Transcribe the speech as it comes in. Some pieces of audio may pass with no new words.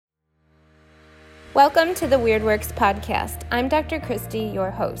Welcome to the Weird Works podcast. I'm Dr. Christy,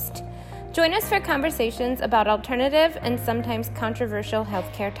 your host. Join us for conversations about alternative and sometimes controversial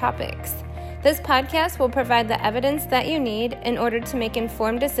healthcare topics. This podcast will provide the evidence that you need in order to make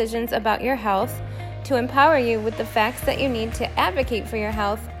informed decisions about your health, to empower you with the facts that you need to advocate for your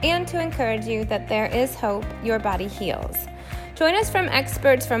health, and to encourage you that there is hope your body heals. Join us from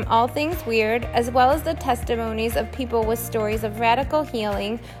experts from all things weird, as well as the testimonies of people with stories of radical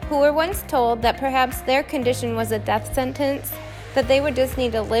healing who were once told that perhaps their condition was a death sentence, that they would just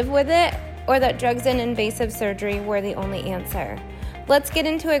need to live with it, or that drugs and invasive surgery were the only answer. Let's get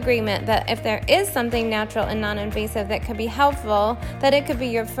into agreement that if there is something natural and non-invasive that could be helpful, that it could be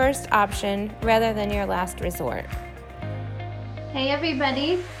your first option rather than your last resort. Hey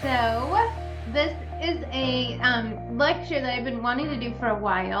everybody, so this is a lecture that I've been wanting to do for a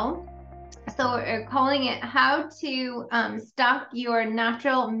while. So we're calling it How to Stock Your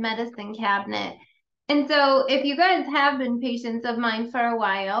Natural Medicine Cabinet. And so if you guys have been patients of mine for a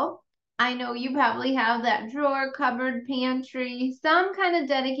while, I know you probably have that drawer, cupboard, pantry, some kind of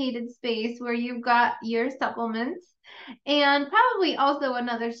dedicated space where you've got your supplements and probably also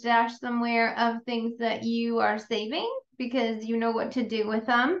another stash somewhere of things that you are saving because you know what to do with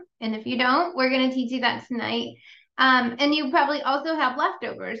them. And if you don't, we're going to teach you that tonight. And you probably also have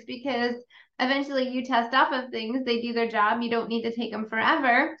leftovers because eventually you test off of things, they do their job, you don't need to take them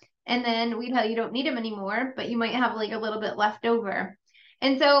forever. And then we tell you don't need them anymore, but you might have like a little bit left over.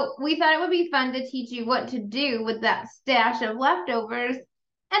 And so we thought it would be fun to teach you what to do with that stash of leftovers.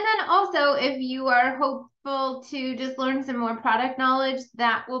 And then also, if you are hopeful to just learn some more product knowledge,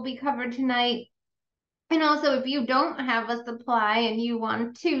 that will be covered tonight. And also, if you don't have a supply and you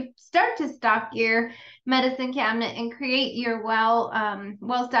want to start to stock your medicine cabinet and create your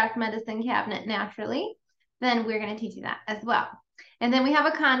well-stocked medicine cabinet naturally, then we're going to teach you that as well. And then we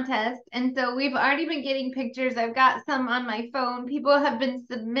have a contest. And so we've already been getting pictures. I've got some on my phone. People have been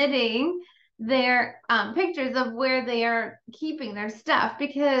submitting their pictures of where they are keeping their stuff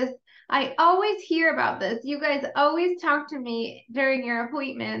because I always hear about this. You guys always talk to me during your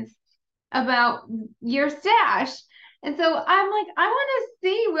appointments about your stash. And so I'm like, I want to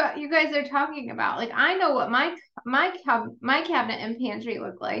see what you guys are talking about. Like, I know what my cabinet and pantry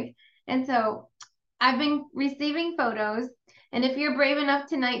look like. And so I've been receiving photos. And if you're brave enough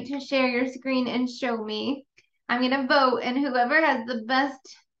tonight to share your screen and show me, I'm going to vote. And whoever has the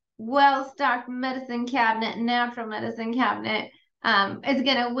best well-stocked medicine cabinet, natural medicine cabinet, is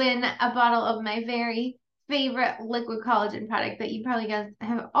going to win a bottle of my very favorite liquid collagen product that you probably guys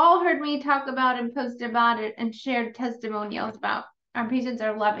have all heard me talk about and post about it and shared testimonials about. Our patients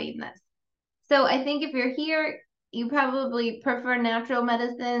are loving this. So I think if you're here, you probably prefer natural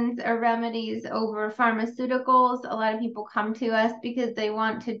medicines or remedies over pharmaceuticals. A lot of people come to us because they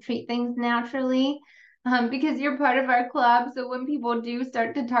want to treat things naturally. Because you're part of our club. So when people do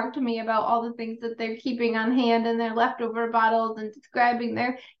start to talk to me about all the things that they're keeping on hand and their leftover bottles and describing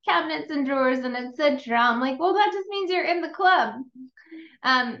their cabinets and drawers and etc., I'm like, well, that just means you're in the club.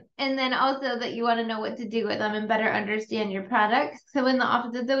 And then also that you want to know what to do with them and better understand your products. So in the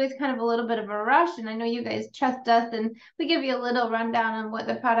office, it's always kind of a little bit of a rush. And I know you guys trust us and we give you a little rundown on what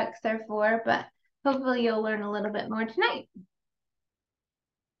the products are for, but hopefully you'll learn a little bit more tonight.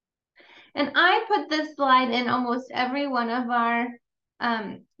 And I put this slide in almost every one of our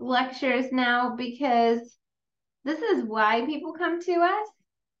lectures now because this is why people come to us.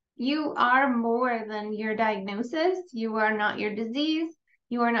 You are more than your diagnosis. You are not your disease.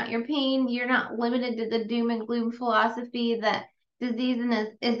 You are not your pain. You're not limited to the doom and gloom philosophy that disease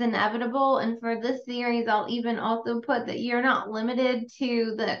is inevitable. And for this series, I'll even also put that you're not limited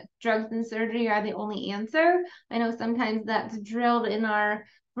to the drugs and surgery are the only answer. I know sometimes that's drilled in our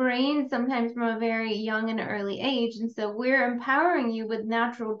brain, sometimes from a very young and early age. And so we're empowering you with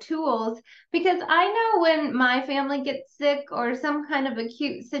natural tools because I know when my family gets sick or some kind of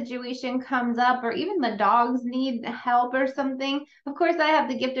acute situation comes up, or even the dogs need help or something, of course, I have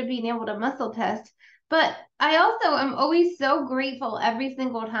the gift of being able to muscle test. But I also am always so grateful every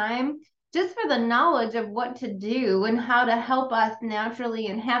single time just for the knowledge of what to do and how to help us naturally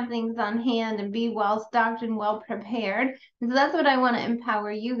and have things on hand and be well stocked and well prepared. And so that's what I want to empower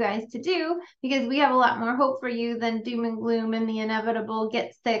you guys to do because we have a lot more hope for you than doom and gloom and the inevitable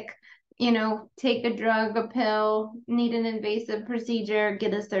get sick, take a drug, a pill, need an invasive procedure,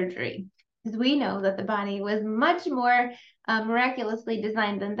 get a surgery. Because we know that the body was much more miraculously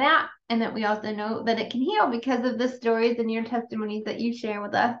designed than that. And that we also know that it can heal because of the stories and your testimonies that you share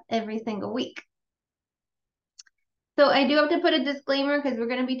with us every single week. So I do have to put a disclaimer because we're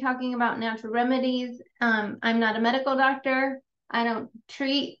going to be talking about natural remedies. I'm not a medical doctor. I don't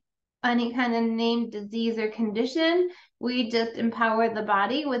treat any kind of named disease or condition. We just empower the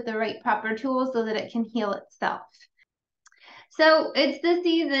body with the right proper tools so that it can heal itself. So it's the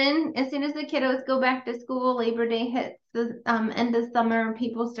season. As soon as the kiddos go back to school, Labor Day hits the end of summer,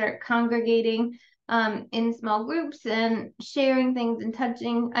 people start congregating in small groups and sharing things and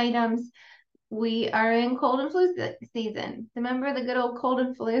touching items. We are in cold and flu season. Remember the good old cold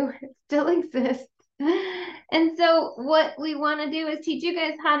and flu? It still exists. And so what we want to do is teach you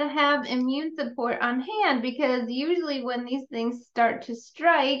guys how to have immune support on hand, because usually when these things start to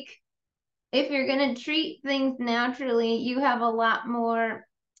strike, if you're going to treat things naturally, you have a lot more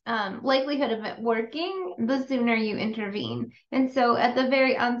likelihood of it working the sooner you intervene. And so at the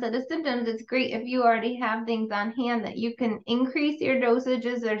very onset of symptoms, it's great if you already have things on hand that you can increase your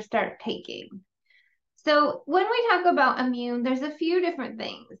dosages or start taking. So when we talk about immune, there's a few different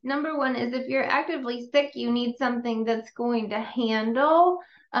things. Number one is if you're actively sick, you need something that's going to handle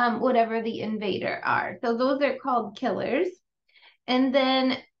whatever the invader are. So those are called killers. And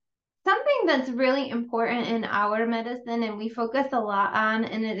then something that's really important in our medicine and we focus a lot on,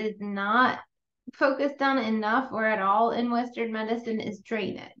 and it is not focused on enough or at all in Western medicine, is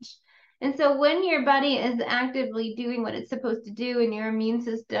drainage. And so when your body is actively doing what it's supposed to do and your immune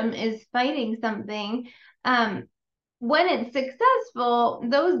system is fighting something, when it's successful,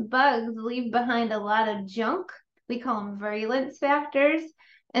 those bugs leave behind a lot of junk. We call them virulence factors.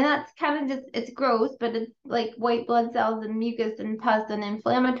 And that's kind of just, it's gross, but it's like white blood cells and mucus and pus and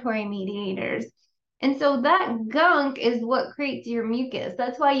inflammatory mediators. And so that gunk is what creates your mucus.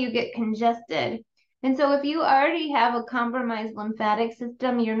 That's why you get congested. And so if you already have a compromised lymphatic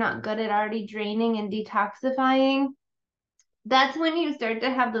system, you're not good at already draining and detoxifying, that's when you start to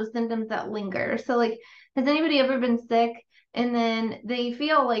have those symptoms that linger. So like, has anybody ever been sick and then they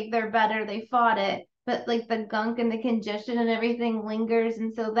feel like they're better, they fought it, but like the gunk and the congestion and everything lingers,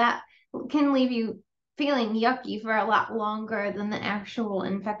 and so that can leave you feeling yucky for a lot longer than the actual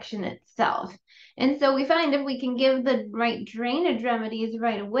infection itself. And so we find if we can give the right drainage remedies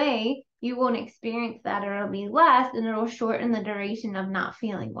right away, you won't experience that, or it'll be less, and it'll shorten the duration of not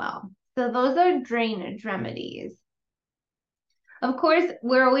feeling well. So those are drainage remedies. Of course,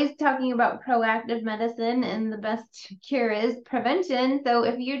 we're always talking about proactive medicine, and the best cure is prevention. So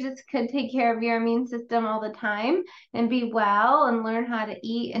if you just could take care of your immune system all the time and be well and learn how to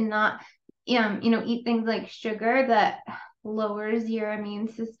eat and not, eat things like sugar that lowers your immune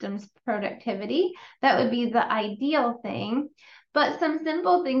system's productivity, that would be the ideal thing. But some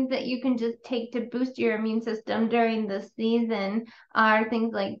simple things that you can just take to boost your immune system during the season are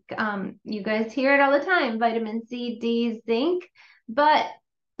things like, you guys hear it all the time, vitamin C, D, zinc. But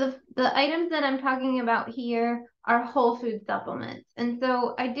the items that I'm talking about here are whole food supplements. And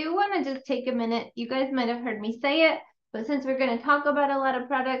so I do want to just take a minute. You guys might have heard me say it, but since we're going to talk about a lot of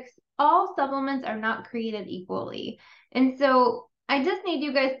products, all supplements are not created equally. And so I just need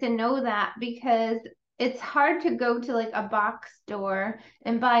you guys to know that, because it's hard to go to like a box store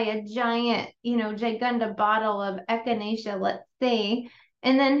and buy a giant, gigunda bottle of echinacea, let's say,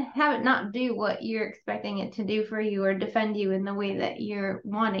 and then have it not do what you're expecting it to do for you or defend you in the way that you're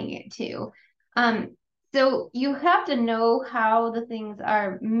wanting it to. So you have to know how the things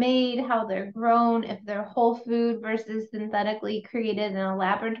are made, how they're grown, if they're whole food versus synthetically created in a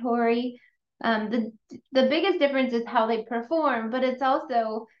laboratory. The biggest difference is how they perform, but it's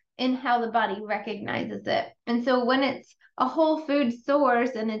also in how the body recognizes it. And so when it's a whole food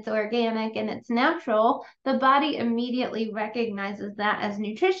source and it's organic and it's natural, the body immediately recognizes that as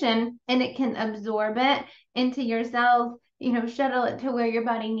nutrition, and it can absorb it into your cells, shuttle it to where your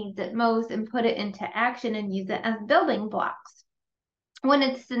body needs it most and put it into action and use it as building blocks. When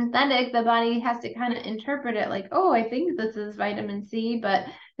it's synthetic, the body has to kind of interpret it like, oh, I think this is vitamin C, but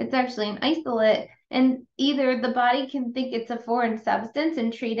it's actually an isolate. And either the body can think it's a foreign substance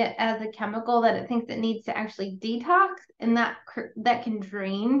and treat it as a chemical that it thinks it needs to actually detox, and that can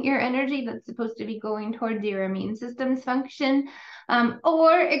drain your energy that's supposed to be going towards your immune system's function.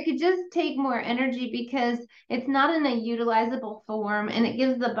 Or it could just take more energy because it's not in a utilizable form, and it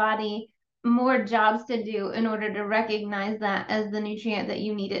gives the body more jobs to do in order to recognize that as the nutrient that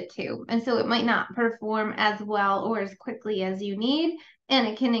you need it to. And so it might not perform as well or as quickly as you need, and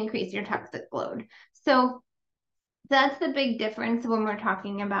it can increase your toxic load. So that's the big difference when we're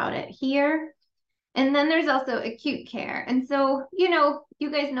talking about it here. And then there's also acute care. And so, you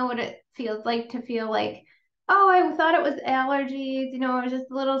guys know what it feels like to feel like, oh, I thought it was allergies, it was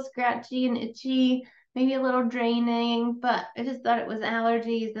just a little scratchy and itchy, maybe a little draining, but I just thought it was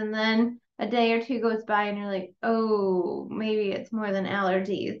allergies. And then a day or two goes by and you're like, oh, maybe it's more than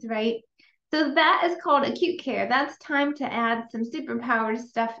allergies, right? So that is called acute care. That's time to add some superpowered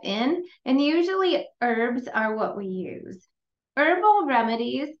stuff in, and usually herbs are what we use. Herbal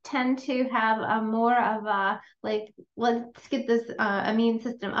remedies tend to have a more of a like, let's get this immune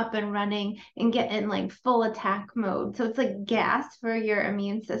system up and running and get in like full attack mode. So it's like gas for your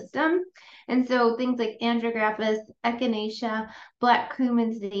immune system. And so things like andrographis, echinacea, black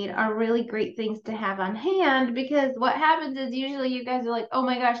cumin seed are really great things to have on hand, because what happens is usually you guys are like, oh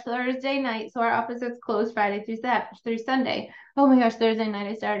my gosh, Thursday night, so our office is closed Friday through Sunday. Oh my gosh, Thursday night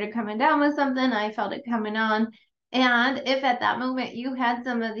I started coming down with something. I felt it coming on. And if at that moment you had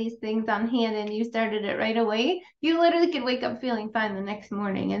some of these things on hand and you started it right away, you literally could wake up feeling fine the next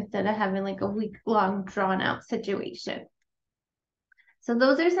morning instead of having like a week-long drawn out situation. So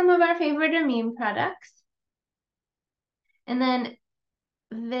those are some of our favorite immune products. And then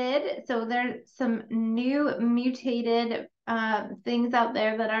vid, so there's some new mutated things out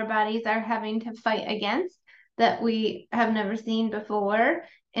there that our bodies are having to fight against that we have never seen before,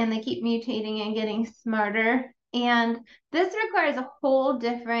 and they keep mutating and getting smarter. And this requires a whole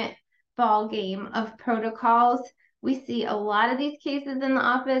different ball game of protocols. We see a lot of these cases in the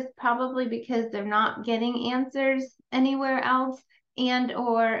office, probably because they're not getting answers anywhere else, and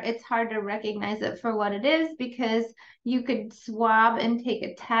or it's hard to recognize it for what it is, because you could swab and take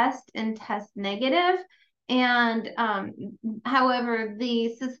a test and test negative. And however,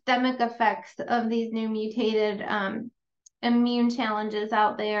 the systemic effects of these new mutated immune challenges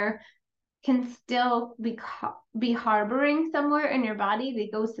out there can still be harboring somewhere in your body. They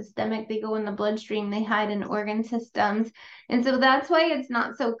go systemic, they go in the bloodstream, they hide in organ systems. And so that's why it's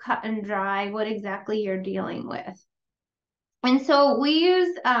not so cut and dry what exactly you're dealing with. And so we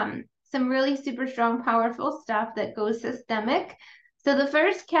use some really super strong, powerful stuff that goes systemic. So the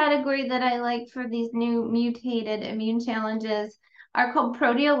first category that I like for these new mutated immune challenges are called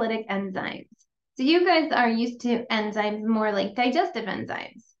proteolytic enzymes. So you guys are used to enzymes more like digestive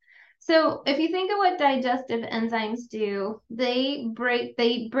enzymes. So if you think of what digestive enzymes do, they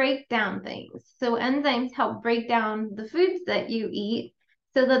break down things. So enzymes help break down the foods that you eat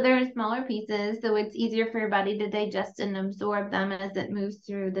so that they're in smaller pieces, so it's easier for your body to digest and absorb them as it moves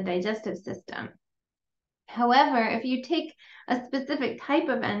through the digestive system. However, if you take a specific type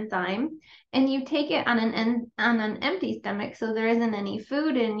of enzyme and you take it on an empty stomach, so there isn't any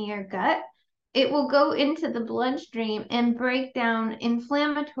food in your gut, it will go into the bloodstream and break down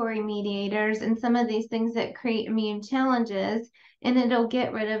inflammatory mediators and some of these things that create immune challenges, and it'll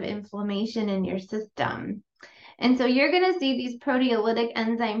get rid of inflammation in your system. And so you're going to see these proteolytic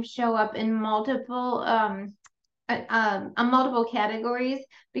enzymes show up in multiple categories,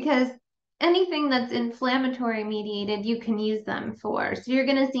 because anything that's inflammatory mediated, you can use them for. So you're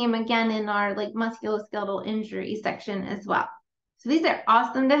going to see them again in our like musculoskeletal injury section as well. So these are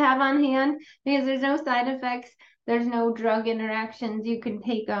awesome to have on hand because there's no side effects, there's no drug interactions. You can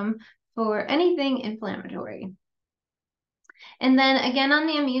take them for anything inflammatory. And then again on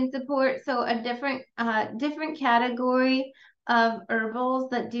the immune support, so a different category of herbals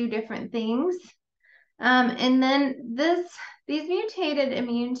that do different things. And then these mutated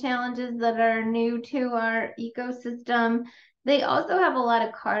immune challenges that are new to our ecosystem, they also have a lot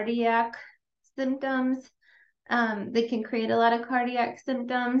of cardiac symptoms. They can create a lot of cardiac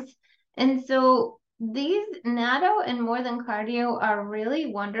symptoms. And so these natto and More Than Cardio are really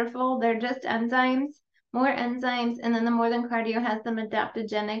wonderful. They're just enzymes, more enzymes, and then the More Than Cardio has some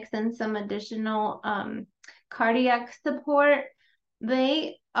adaptogenics and some additional cardiac support.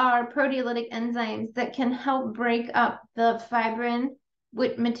 They are proteolytic enzymes that can help break up the fibrin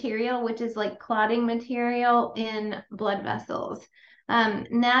material, which is like clotting material in blood vessels.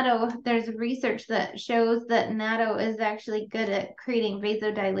 Natto, there's research that shows that natto is actually good at creating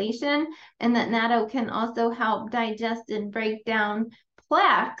vasodilation, and that natto can also help digest and break down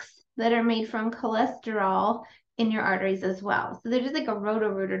plaques that are made from cholesterol in your arteries as well. So they're just like a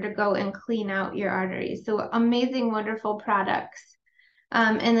roto-rooter to go and clean out your arteries. So amazing, wonderful products.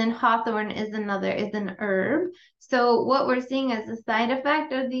 And then hawthorn is an herb. So what we're seeing as a side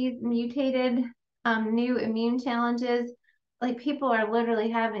effect of these mutated new immune challenges, like people are literally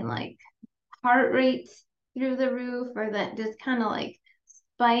having like heart rates through the roof, or that just kind of like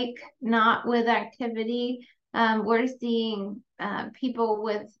spike, not with activity. We're seeing people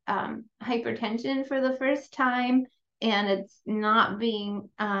with hypertension for the first time, and it's not being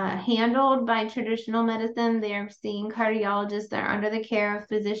handled by traditional medicine. They're seeing cardiologists that are under the care of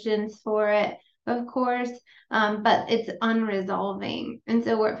physicians for it, of course, but it's unresolving. And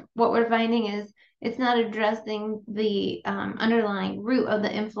so what we're finding is it's not addressing the underlying root of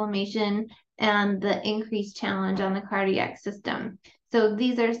the inflammation and the increased challenge on the cardiac system. So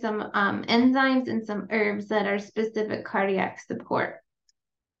these are some enzymes and some herbs that are specific cardiac support.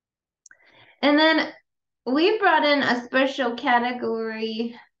 And then we brought in a special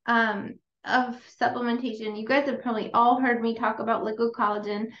category of supplementation. You guys have probably all heard me talk about liquid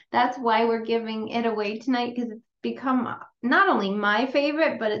collagen. That's why we're giving it away tonight, because it's become not only my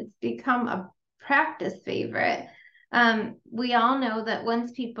favorite, but it's become a practice favorite. We all know that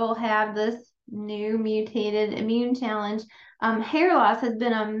once people have this new mutated immune challenge, hair loss has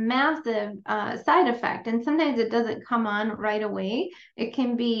been a massive side effect, and sometimes it doesn't come on right away. It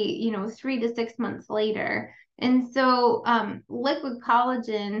can be, 3 to 6 months later. And so liquid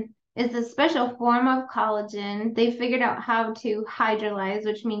collagen is a special form of collagen. They figured out how to hydrolyze,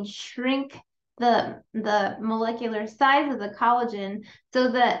 which means shrink the molecular size of the collagen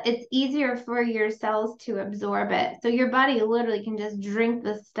so that it's easier for your cells to absorb it. So your body literally can just drink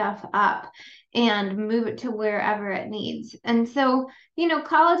the stuff up and move it to wherever it needs. And so,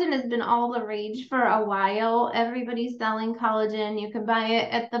 collagen has been all the rage for a while. Everybody's selling collagen. You can buy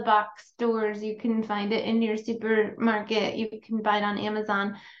it at the box stores. You can find it in your supermarket. You can buy it on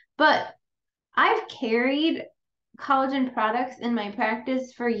Amazon. But I've carried collagen products in my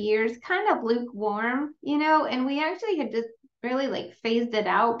practice for years, kind of lukewarm, and we actually had just really phased it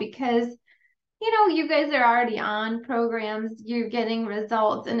out because you guys are already on programs, you're getting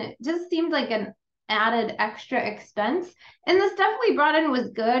results, and it just seemed like an added extra expense. And the stuff we brought in was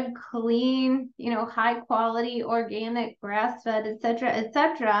good, clean, high quality, organic, grass-fed,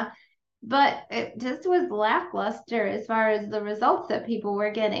 etc. But it just was lackluster as far as the results that people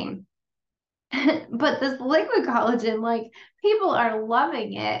were getting. But this liquid collagen, people are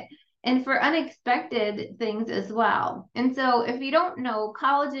loving it, and for unexpected things as well. And so if you don't know,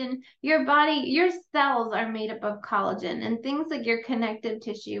 collagen, your cells are made up of collagen, and things like your connective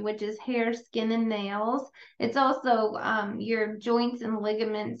tissue, which is hair, skin, and nails. It's also your joints and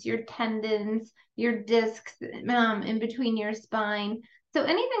ligaments, your tendons, your discs in between your spine. So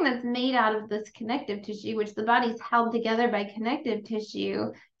anything that's made out of this connective tissue, which the body's held together by connective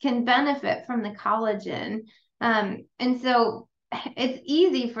tissue, can benefit from the collagen. And so it's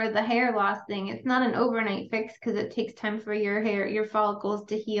easy for the hair loss thing. It's not an overnight fix because it takes time for your follicles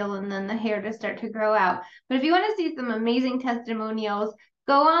to heal and then the hair to start to grow out. But if you want to see some amazing testimonials,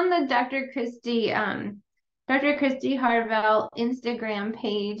 go on the Dr. Christy Harvell Instagram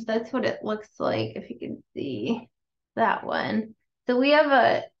page. That's what it looks like, if you can see that one. So we have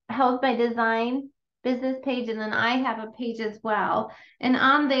a Health by Design business page, and then I have a page as well. And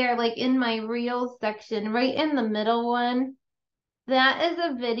on there, in my Reels section, right in the middle one, that is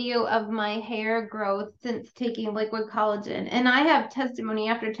a video of my hair growth since taking liquid collagen. And I have testimony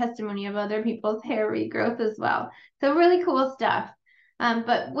after testimony of other people's hair regrowth as well. So really cool stuff.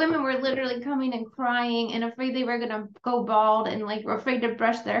 But women were literally coming and crying and afraid they were going to go bald and were afraid to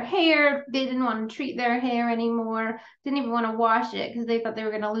brush their hair. They didn't want to treat their hair anymore. Didn't even want to wash it because they thought they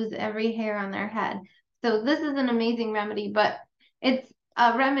were going to lose every hair on their head. So this is an amazing remedy, but it's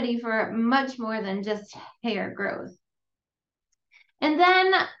a remedy for much more than just hair growth. And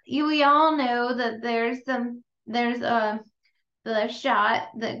then we all know that there's the shot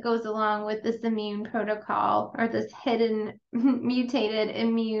that goes along with this immune protocol, or this hidden mutated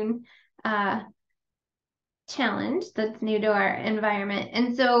immune challenge that's new to our environment.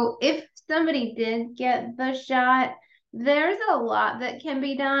 And so if somebody did get the shot, there's a lot that can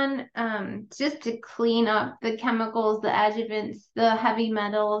be done just to clean up the chemicals, the adjuvants, the heavy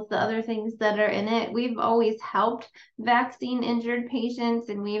metals, the other things that are in it. We've always helped vaccine injured patients,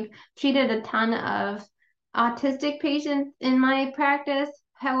 and we've treated a ton of autistic patients in my practice.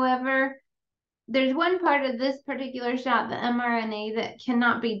 However, there's one part of this particular shot, the mRNA, that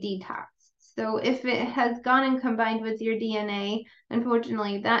cannot be detoxed. So if it has gone and combined with your DNA,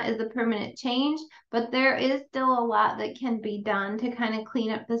 unfortunately, that is a permanent change, but there is still a lot that can be done to kind of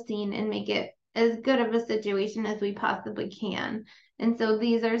clean up the scene and make it as good of a situation as we possibly can. And so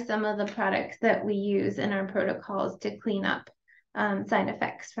these are some of the products that we use in our protocols to clean up side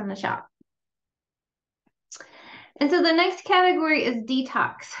effects from the shot. And so the next category is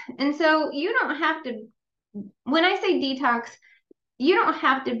detox. And so you don't have to, when I say detox, you don't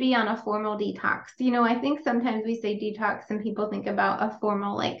have to be on a formal detox. I think sometimes we say detox and people think about a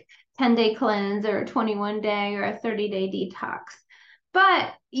formal 10-day cleanse or a 21-day or a 30-day detox.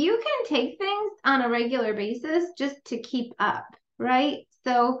 But you can take things on a regular basis just to keep up, right?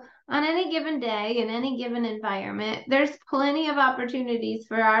 So on any given day, in any given environment, there's plenty of opportunities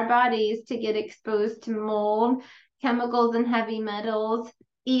for our bodies to get exposed to mold, chemicals and heavy metals,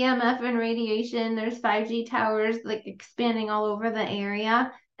 EMF and radiation. There's 5G towers expanding all over the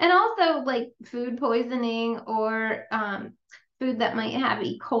area, and also food poisoning or food that might have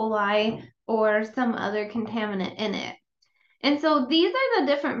E. coli or some other contaminant in it. And so these are the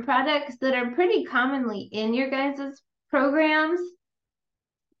different products that are pretty commonly in your guys' programs.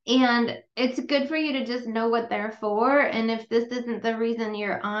 And it's good for you to just know what they're for. And if this isn't the reason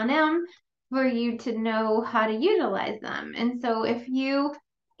you're on them, for you to know how to utilize them. And so if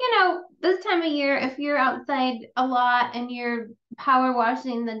this time of year, if you're outside a lot and you're power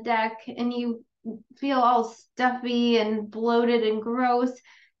washing the deck and you feel all stuffy and bloated and gross,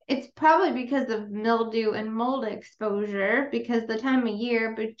 it's probably because of mildew and mold exposure, because the time of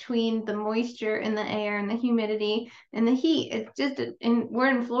year between the moisture in the air and the humidity and the heat, it's just, we're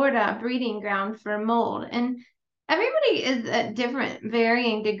in Florida, a breeding ground for mold. And everybody is at different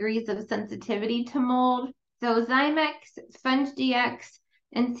varying degrees of sensitivity to mold. So Zymex, Sponge DX,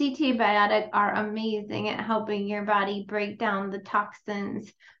 and CT Biotic are amazing at helping your body break down the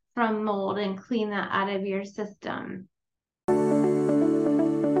toxins from mold and clean that out of your system.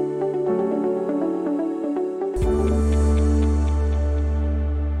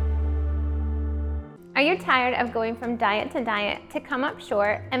 Are you tired of going from diet to diet to come up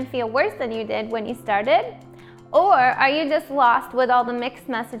short and feel worse than you did when you started? Or are you just lost with all the mixed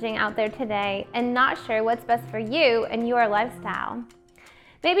messaging out there today and not sure what's best for you and your lifestyle?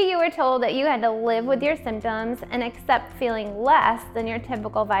 Maybe you were told that you had to live with your symptoms and accept feeling less than your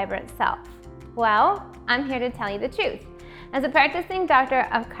typical vibrant self. Well, I'm here to tell you the truth. As a practicing doctor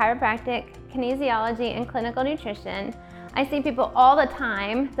of chiropractic, kinesiology, and clinical nutrition, I see people all the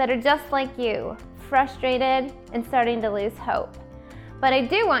time that are just like you, frustrated and starting to lose hope. But I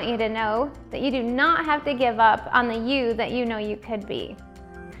do want you to know that you do not have to give up on the you that you know you could be.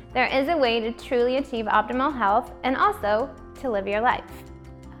 There is a way to truly achieve optimal health and also to live your life.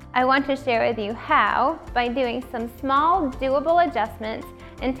 I want to share with you how, by doing some small, doable adjustments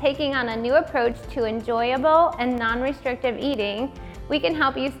and taking on a new approach to enjoyable and non-restrictive eating, we can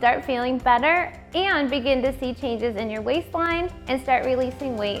help you start feeling better and begin to see changes in your waistline and start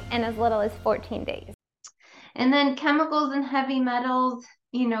releasing weight in as little as 14 days. And then chemicals and heavy metals,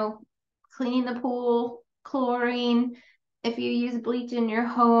 cleaning the pool, chlorine, if you use bleach in your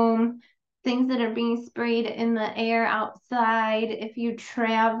home, things that are being sprayed in the air outside, if you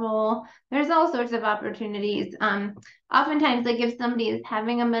travel, there's all sorts of opportunities. Oftentimes, like if somebody is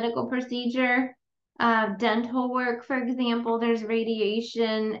having a medical procedure, dental work, for example, there's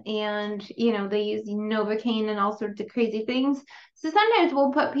radiation and, they use Novocaine and all sorts of crazy things. So sometimes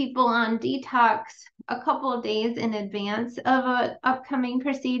we'll put people on detox a couple of days in advance of an upcoming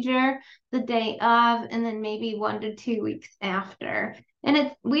procedure, the day of, and then maybe 1 to 2 weeks after.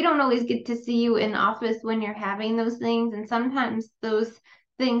 And we don't always get to see you in office when you're having those things. And sometimes those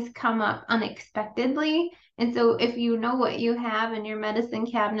things come up unexpectedly. And so if you know what you have in your medicine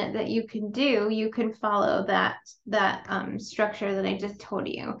cabinet that you can do, you can follow that structure that I just told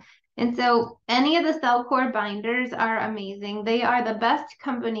you. And so any of the CellCore binders are amazing. They are the best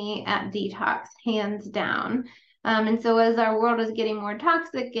company at detox, hands down. And so as our world is getting more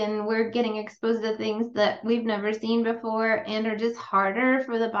toxic and we're getting exposed to things that we've never seen before and are just harder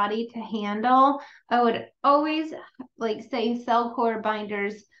for the body to handle, I would always say CellCore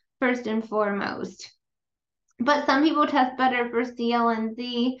binders first and foremost. But some people test better for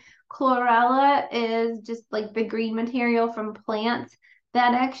CLNZ. Chlorella is just like the green material from plants.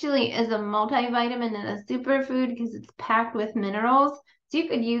 That actually is a multivitamin and a superfood because it's packed with minerals. So you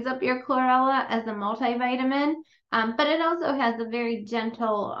could use up your chlorella as a multivitamin, but it also has a very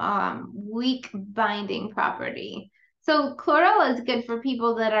gentle, weak binding property. So chlorella is good for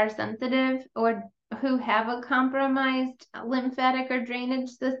people that are sensitive or who have a compromised lymphatic or drainage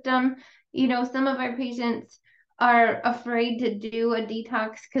system. Some of our patients are afraid to do a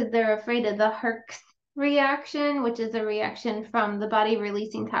detox because they're afraid of the Herx reaction, which is a reaction from the body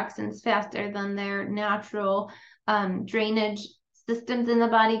releasing toxins faster than their natural drainage systems in the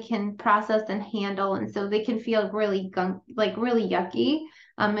body can process and handle. And so they can feel really really yucky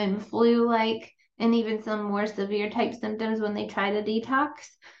and flu-like, and even some more severe type symptoms when they try to detox.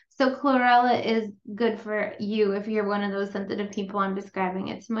 So chlorella is good for you if you're one of those sensitive people I'm describing.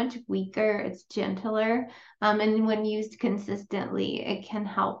 It's much weaker, it's gentler, and when used consistently, it can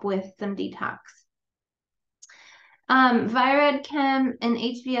help with some detox. VirodChem and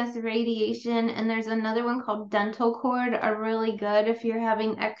HVS radiation, and there's another one called Dental Cord, are really good if you're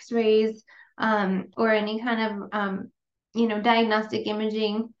having x-rays or any kind of, diagnostic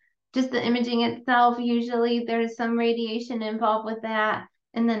imaging. Just the imaging itself, usually there's some radiation involved with that.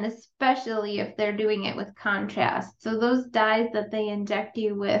 And then especially if they're doing it with contrast. So those dyes that they inject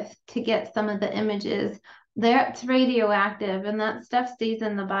you with to get some of the images, it's radioactive and that stuff stays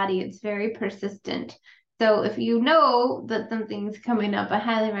in the body. It's very persistent. So if you know that something's coming up, I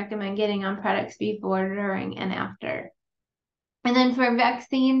highly recommend getting on products before, during, and after. And then for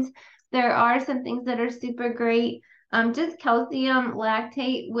vaccines, there are some things that are super great. Just calcium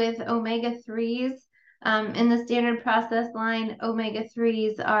lactate with omega-3s. In the standard process line,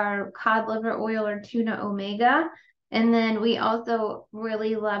 omega-3s are cod liver oil or tuna omega. And then we also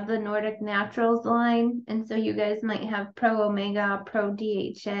really love the Nordic Naturals line. And so you guys might have Pro Omega, Pro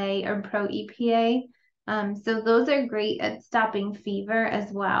DHA, or Pro EPA. So those are great at stopping fever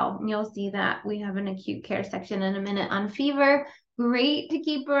as well. You'll see that we have an acute care section in a minute on fever. Great to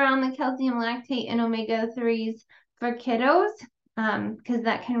keep around the calcium lactate and omega-3s for kiddos, because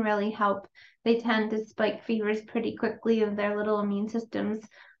that can really help. They tend to spike fevers pretty quickly if their little immune systems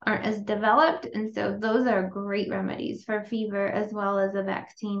aren't as developed. And so those are great remedies for fever as well as a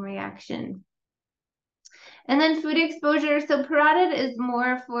vaccine reaction. And then food exposure. So parotid is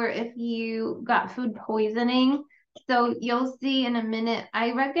more for if you got food poisoning. So you'll see in a minute,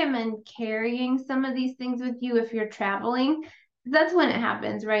 I recommend carrying some of these things with you if you're traveling. That's when it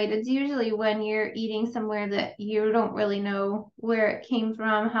happens, right? It's usually when you're eating somewhere that you don't really know where it came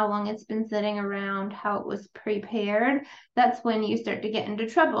from, how long it's been sitting around, how it was prepared. That's when you start to get into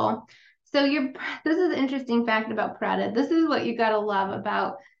trouble. So this is an interesting fact about parotid. This is what you got to love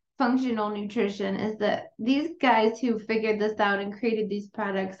about functional nutrition, is that these guys who figured this out and created these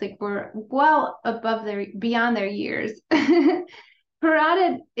products like were well beyond their years. Your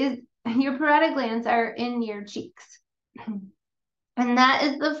parotid glands are in your cheeks. And that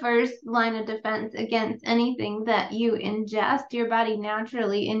is the first line of defense against anything that you ingest. Your body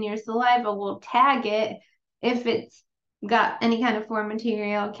naturally in your saliva will tag it if it's got any kind of foreign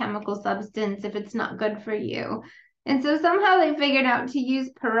material, chemical substance, if it's not good for you. And so somehow they figured out to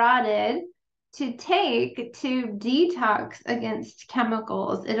use parotid to detox against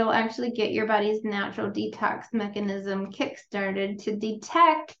chemicals. It'll actually get your body's natural detox mechanism kickstarted to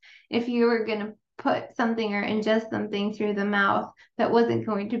detect if you were going to put something or ingest something through the mouth that wasn't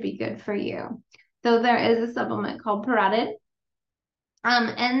going to be good for you. So there is a supplement called parotid.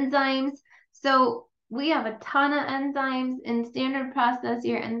 Enzymes. So we have a ton of enzymes. In standard process,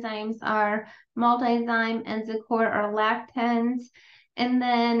 your enzymes are multizyme, Enzacort, or lactans. And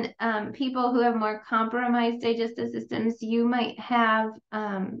then people who have more compromised digestive systems, you might have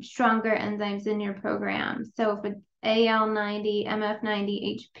stronger enzymes in your program. So if it's AL90,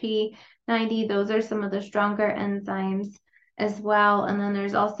 MF90, HP90, those are some of the stronger enzymes as well. And then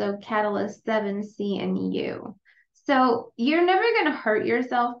there's also Catalyst 7C and U. So you're never going to hurt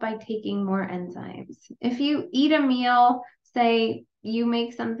yourself by taking more enzymes. If you eat a meal, say you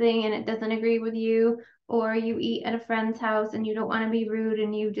make something and it doesn't agree with you, or you eat at a friend's house and you don't want to be rude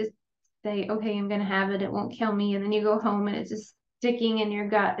and you just say, okay, I'm going to have it, it won't kill me. And then you go home and it's just sticking in your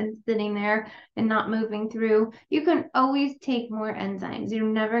gut and sitting there and not moving through. You can always take more enzymes. You're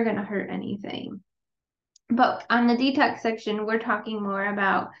never going to hurt anything. But on the detox section, we're talking more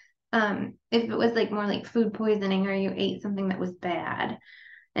about if it was like more like food poisoning or you ate something that was bad.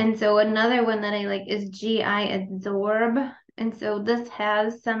 And so another one that I like is GI Absorb. And so this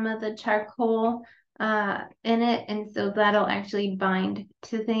has some of the charcoal in it. And so that'll actually bind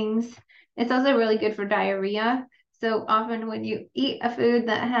to things. It's also really good for diarrhea. So often when you eat a food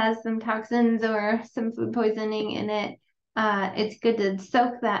that has some toxins or some food poisoning in it, it's good to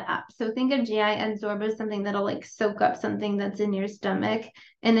soak that up. So think of GI Absorb as something that'll like soak up something that's in your stomach,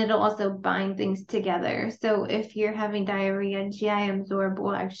 and it'll also bind things together. So if you're having diarrhea, GI Absorb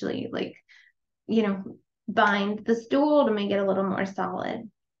will actually like, bind the stool to make it a little more solid.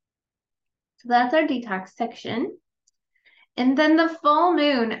 So that's our detox section. And then the full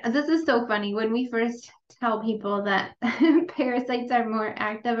moon. This is so funny. When we first tell people that parasites are more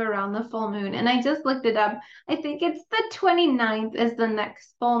active around the full moon, and I just looked it up. I think it's the 29th is the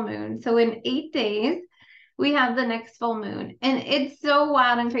next full moon. So in 8 days, we have the next full moon. And it's so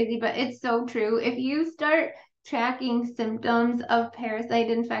wild and crazy, but it's so true. If you start tracking symptoms of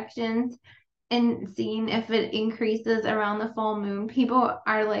parasite infections and seeing if it increases around the full moon, people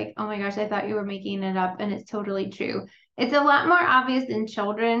are like, oh my gosh, I thought you were making it up. And it's totally true. It's a lot more obvious in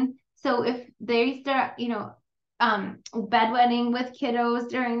children. So if they start, bedwetting with kiddos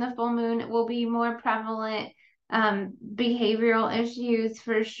during the full moon, it will be more prevalent. Behavioral issues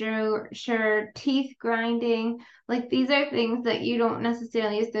for sure, teeth grinding. Like these are things that you don't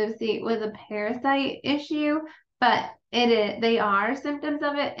necessarily associate with a parasite issue, but they are symptoms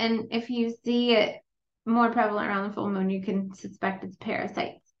of it. And if you see it more prevalent around the full moon, you can suspect it's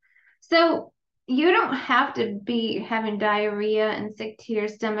parasites. So you don't have to be having diarrhea and sick to your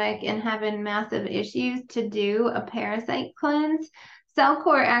stomach and having massive issues to do a parasite cleanse.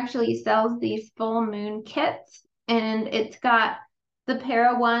 Cellcore actually sells these full moon kits, and it's got the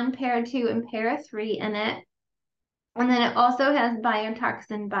Para 1, Para 2, and Para 3 in it. And then it also has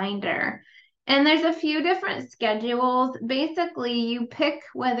biotoxin binder. And there's a few different schedules. Basically, you pick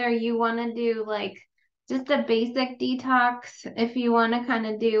whether you want to do like just a basic detox, if you want to kind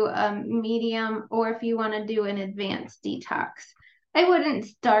of do a medium, or if you want to do an advanced detox. I wouldn't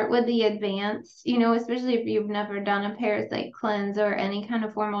start with the advanced, especially if you've never done a parasite cleanse or any kind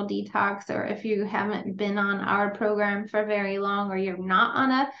of formal detox, or if you haven't been on our program for very long, or you're not on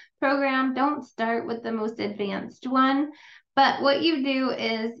a program, don't start with the most advanced one. But what you do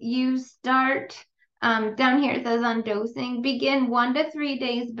is you start down here, it says on dosing, begin 1 to 3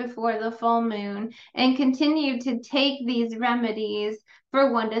 days before the full moon and continue to take these remedies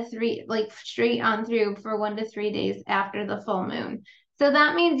for 1 to 3, like straight on through for 1 to 3 days after the full moon. So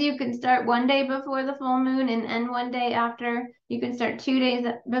that means you can start 1 day before the full moon and end 1 day after. You can start 2 days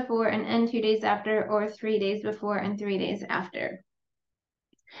before and end 2 days after, or 3 days before and 3 days after.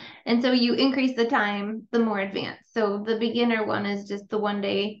 And so you increase the time, the more advanced. So the beginner one is just the 1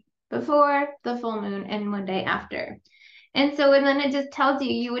 day before the full moon and 1 day after. And then it just tells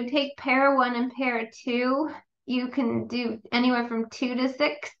you would take Para 1 and Para 2. You can do anywhere from 2 to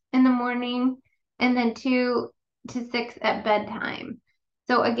 6 in the morning, and then 2 to 6 at bedtime.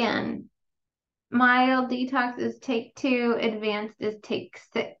 So again, mild detox is take 2, advanced is take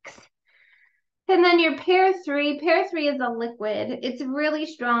 6. And then your Para 3 is a liquid. It's really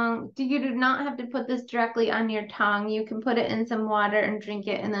strong. You do not have to put this directly on your tongue. You can put it in some water and drink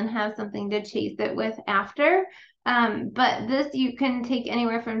it, and then have something to chase it with after. But this you can take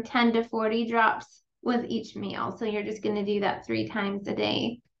anywhere from 10 to 40 drops with each meal. So you're just going to do that 3 times a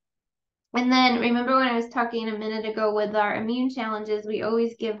day. And then remember when I was talking a minute ago with our immune challenges, we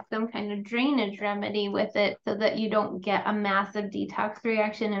always give some kind of drainage remedy with it so that you don't get a massive detox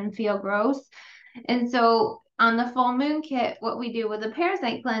reaction and feel gross. And so on the full moon kit, what we do with the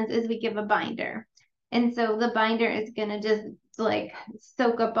parasite cleanse is we give a binder. And so the binder is going to just like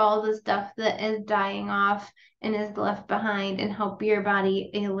soak up all the stuff that is dying off and is left behind and help your body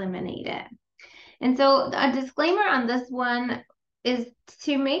eliminate it. And so a disclaimer on this one is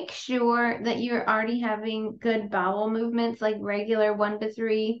to make sure that you're already having good bowel movements, like regular 1 to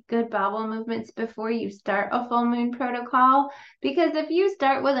 3 good bowel movements before you start a full moon protocol. Because if you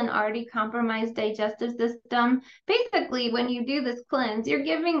start with an already compromised digestive system, basically when you do this cleanse, you're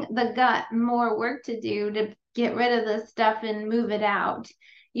giving the gut more work to do to get rid of the stuff and move it out.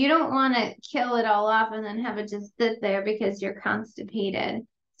 You don't want to kill it all off and then have it just sit there because you're constipated.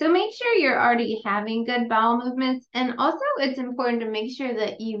 So make sure you're already having good bowel movements. And also it's important to make sure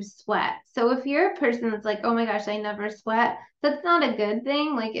that you sweat. So if you're a person that's like, oh my gosh, I never sweat, that's not a good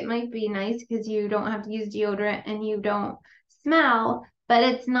thing. Like it might be nice because you don't have to use deodorant and you don't smell, but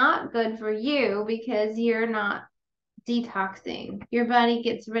it's not good for you because you're not detoxing. Your body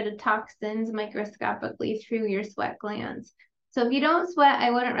gets rid of toxins microscopically through your sweat glands. So if you don't sweat,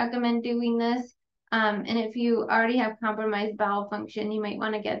 I wouldn't recommend doing this. And if you already have compromised bowel function, you might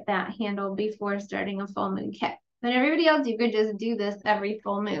want to get that handled before starting a full moon kit. But everybody else, you could just do this every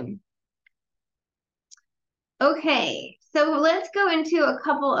full moon. Okay, so let's go into a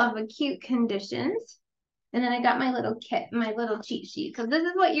couple of acute conditions. And then I got my little kit, my little cheat sheet. So this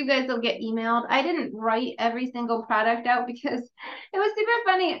is what you guys will get emailed. I didn't write every single product out because it was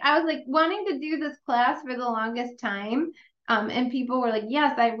super funny. I was like wanting to do this class for the longest time. And people were like,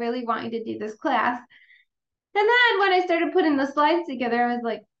 yes, I really want you to do this class. And then when I started putting the slides together, I was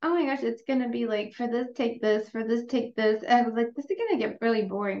like, oh my gosh, it's going to be like, for this, take this, for this, take this. And I was like, this is going to get really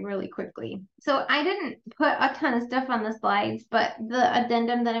boring really quickly. So I didn't put a ton of stuff on the slides, but the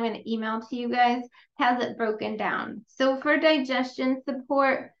addendum that I'm going to email to you guys has it broken down. So for digestion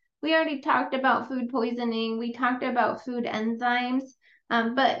support, we already talked about food poisoning. We talked about food enzymes.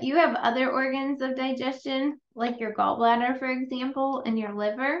 But you have other organs of digestion, like your gallbladder, for example, and your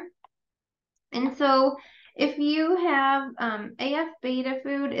liver. And so if you have AF beta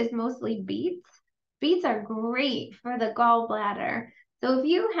food is mostly beets. Beets are great for the gallbladder. So if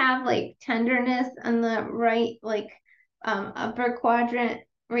you have like tenderness on the right, like upper quadrant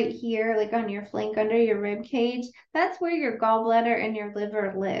right here, like on your flank under your rib cage, that's where your gallbladder and your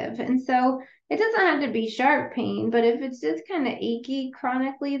liver live. And so it doesn't have to be sharp pain, but if it's just kind of achy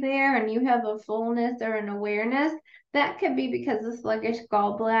chronically there and you have a fullness or an awareness, that could be because of sluggish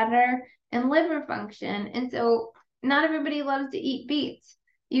gallbladder and liver function. And so not everybody loves to eat beets.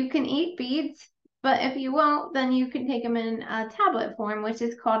 You can eat beets, but if you won't, then you can take them in a tablet form, which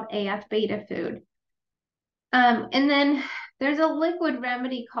is called AF beta food. And then there's a liquid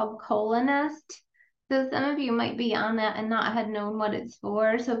remedy called Colinest So some of you might be on that and not had known what it's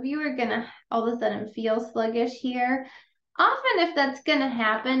for. So if you were gonna all of a sudden feel sluggish here, often if that's gonna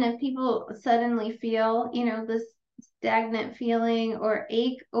happen, if people suddenly feel, this stagnant feeling or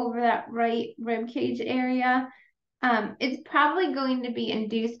ache over that right rib cage area, it's probably going to be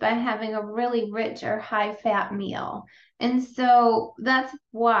induced by having a really rich or high fat meal. And so that's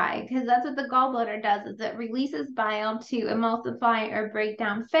why, because that's what the gallbladder does, is it releases bile to emulsify or break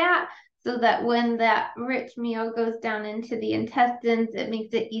down fat, so that when that rich meal goes down into the intestines, it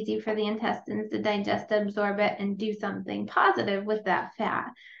makes it easy for the intestines to digest, absorb it, and do something positive with that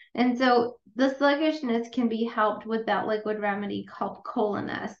fat. And so the sluggishness can be helped with that liquid remedy called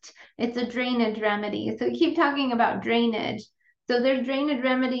Colonest. It's a drainage remedy. So we keep talking about drainage. So there's drainage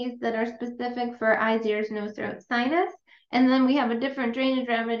remedies that are specific for eyes, ears, nose, throat, sinus. And then we have a different drainage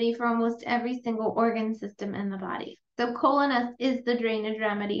remedy for almost every single organ system in the body. So Colonest is the drainage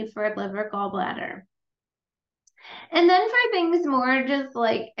remedy for liver, gallbladder. And then for things more just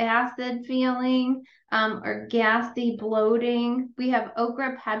like acid feeling or gassy bloating, we have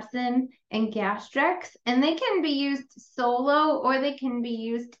okra pepsin and Gastrex, and they can be used solo or they can be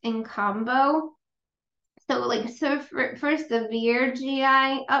used in combo. So for severe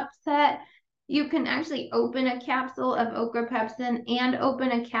GI upset, you can actually open a capsule of okra pepsin and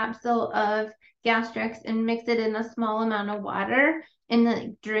open a capsule of Gastrex and mix it in a small amount of water and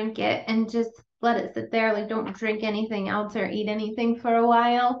then drink it and just let it sit there. Like, don't drink anything else or eat anything for a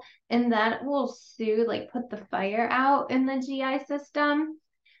while. And that will soothe, like put the fire out in the GI system.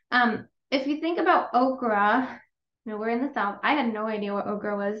 If you think about okra, we're in the South. I had no idea what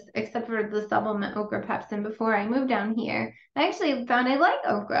okra was except for the supplement okra pepsin before I moved down here. I actually found I like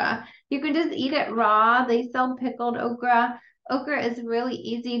okra. You can just eat it raw. They sell pickled okra. Okra is really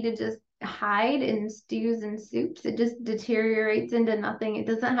easy to just hide in stews and soups. It just deteriorates into nothing. It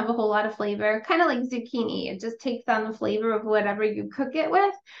doesn't have a whole lot of flavor, kind of like zucchini. It just takes on the flavor of whatever you cook it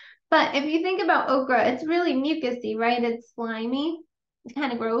with. But if you think about okra, it's really mucousy, right? It's slimy. It's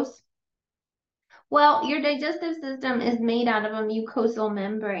kind of gross. Well, your digestive system is made out of a mucosal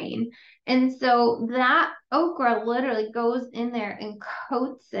membrane. And so that okra literally goes in there and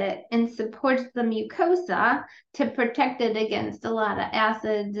coats it and supports the mucosa to protect it against a lot of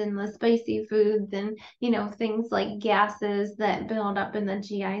acids and the spicy foods and, things like gases that build up in the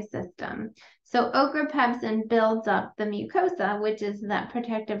GI system. So okra pepsin builds up the mucosa, which is that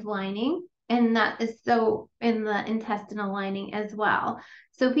protective lining. And that is so in the intestinal lining as well.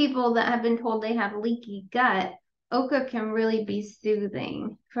 So people that have been told they have leaky gut, okra can really be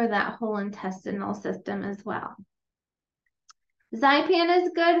soothing for that whole intestinal system as well. Zypan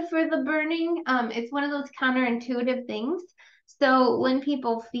is good for the burning. It's one of those counterintuitive things. So when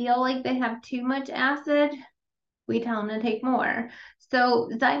people feel like they have too much acid, we tell them to take more. So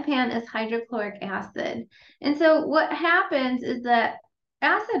Zypan is hydrochloric acid. And so what happens is that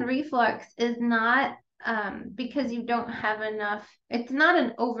acid reflux is not because you don't have enough, it's not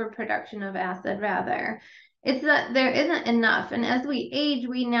an overproduction of acid, rather. It's that there isn't enough. And as we age,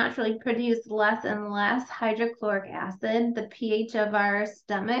 we naturally produce less and less hydrochloric acid. The pH of our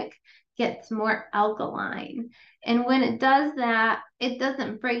stomach gets more alkaline. And when it does that, it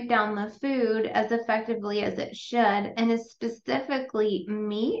doesn't break down the food as effectively as it should, and it's specifically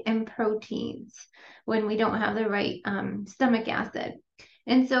meat and proteins when we don't have the right stomach acid.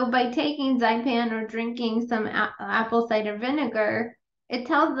 And so by taking Zypan or drinking some apple cider vinegar, it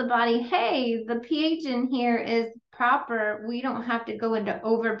tells the body, hey, the pH in here is proper. We don't have to go into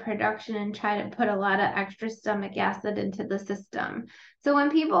overproduction and try to put a lot of extra stomach acid into the system. So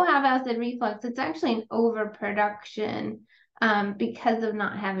when people have acid reflux, it's actually an overproduction because of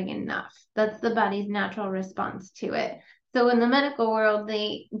not having enough. That's the body's natural response to it. So in the medical world,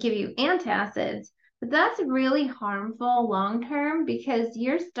 they give you antacids, but that's really harmful long-term because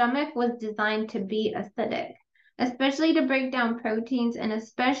your stomach was designed to be acidic, especially to break down proteins and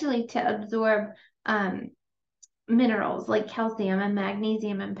especially to absorb minerals like calcium and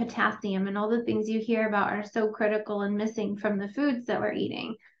magnesium and potassium, and all the things you hear about are so critical and missing from the foods that we're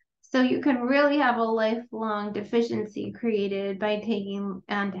eating. So you can really have a lifelong deficiency created by taking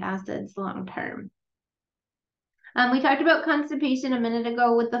antacids long term. We talked about constipation a minute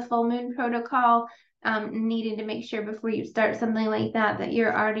ago with the full moon protocol, needing to make sure before you start something like that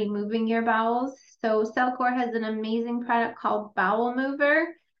you're already moving your bowels. So Cellcore has an amazing product called Bowel Mover.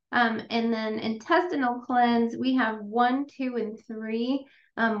 And then intestinal cleanse, we have 1, 2, and 3.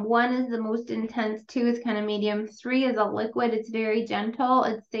 1 is the most intense, 2 is kind of medium, 3 is a liquid, it's very gentle,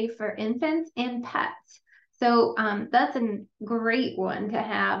 it's safe for infants and pets. So that's a great one to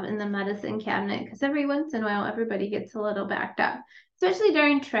have in the medicine cabinet because every once in a while, everybody gets a little backed up. especially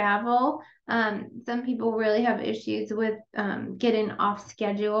during travel. Some people really have issues with getting off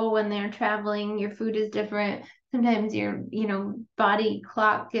schedule when they're traveling. Your food is different. Sometimes your, body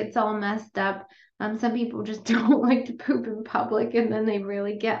clock gets all messed up. Some people just don't like to poop in public and then they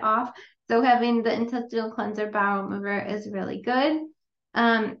really get off. So having the intestinal cleanser bowel mover is really good.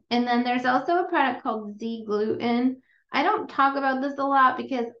 And then there's also a product called Z-Gluten. I don't talk about this a lot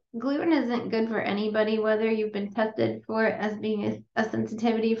because gluten isn't good for anybody, whether you've been tested for it as being a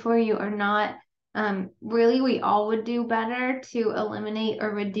sensitivity for you or not. Really, we all would do better to eliminate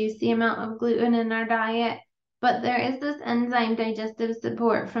or reduce the amount of gluten in our diet. But there is this enzyme digestive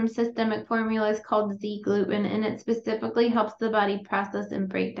support from Systemic Formulas called Z-Gluten, and it specifically helps the body process and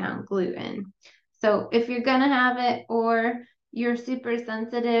break down gluten. So if you're going to have it or you're super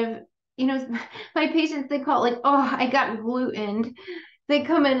sensitive, my patients, they call it like, oh, I got glutened. They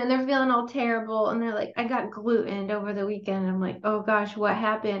come in and they're feeling all terrible and they're like, I got glutened over the weekend. I'm like, oh gosh, what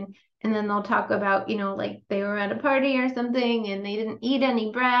happened? And then they'll talk about, like they were at a party or something and they didn't eat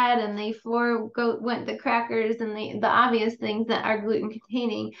any bread and they went the crackers and the obvious things that are gluten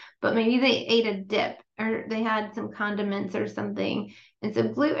containing, but maybe they ate a dip or they had some condiments or something. And so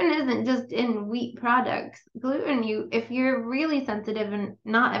gluten isn't just in wheat products. Gluten, if you're really sensitive, and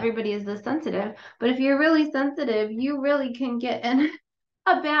not everybody is this sensitive, but if you're really sensitive, you really can get in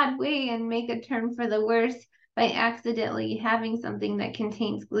a bad way and make a turn for the worse by accidentally having something that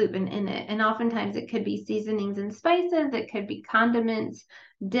contains gluten in it. And oftentimes it could be seasonings and spices, it could be condiments,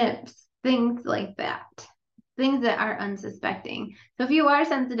 dips, things like that. Things that are unsuspecting. So if you are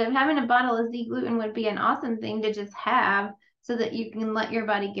sensitive, having a bottle of Z-Gluten would be an awesome thing to just have so that you can let your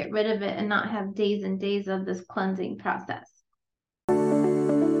body get rid of it and not have days and days of this cleansing process.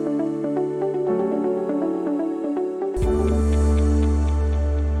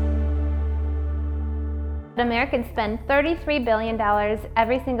 Americans spend $33 billion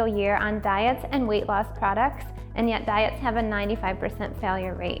every single year on diets and weight loss products, and yet diets have a 95%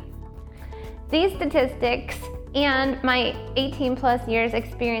 failure rate. These statistics and my 18 plus years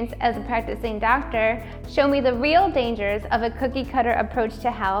experience as a practicing doctor show me the real dangers of a cookie cutter approach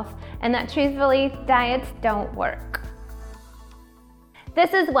to health, and that truthfully, diets don't work.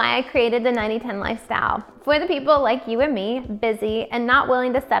 This is why I created the 90-10 lifestyle, for the people like you and me, busy and not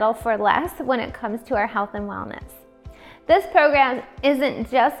willing to settle for less when it comes to our health and wellness. This program isn't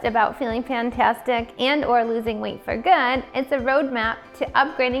just about feeling fantastic and or losing weight for good. It's a roadmap to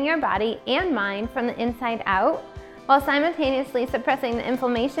upgrading your body and mind from the inside out, while simultaneously suppressing the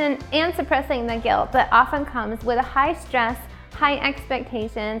inflammation and suppressing the guilt that often comes with a high stress, high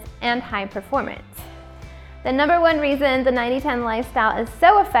expectations, and high performance. The number one reason the 90-10 lifestyle is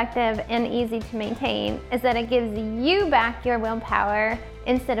so effective and easy to maintain is that it gives you back your willpower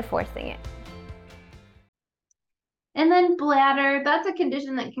instead of forcing it. And then bladder, that's a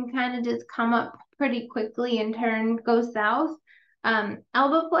condition that can kind of just come up pretty quickly and go south.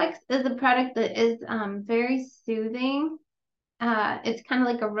 Elboplex is a product that is very soothing. It's kind of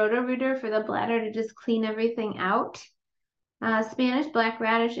like a Roto-Rooter for the bladder to just clean everything out. Spanish black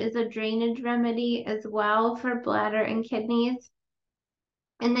radish is a drainage remedy as well for bladder and kidneys.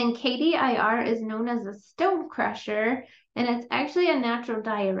 And then KDIR is known as a stone crusher, and it's actually a natural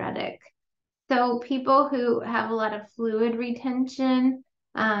diuretic. So people who have a lot of fluid retention,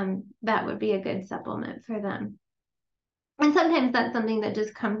 that would be a good supplement for them. And sometimes that's something that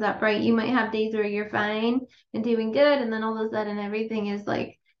just comes up, right? You might have days where you're fine and doing good, and then all of a sudden everything is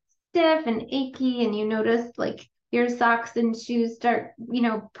like stiff and achy, and you notice like your socks and shoes start,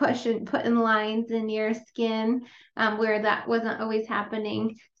 putting lines in your skin where that wasn't always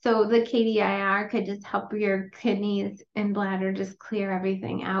happening. So the KDIR could just help your kidneys and bladder just clear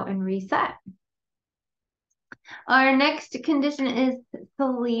everything out and reset. Our next condition is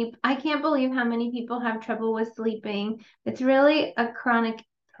sleep. I can't believe how many people have trouble with sleeping. It's really a chronic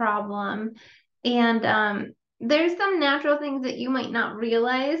problem. And there's some natural things that you might not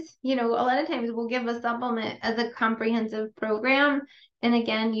realize. A lot of times we'll give a supplement as a comprehensive program. And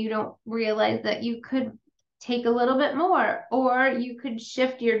again, you don't realize that you could take a little bit more, or you could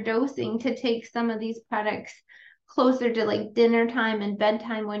shift your dosing to take some of these products closer to like dinner time and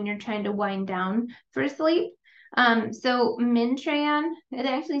bedtime when you're trying to wind down for sleep. So Mintran, it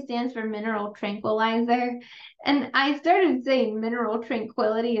actually stands for mineral tranquilizer. And I started saying mineral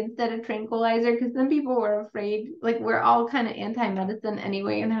tranquility instead of tranquilizer because some people were afraid, like we're all kind of anti-medicine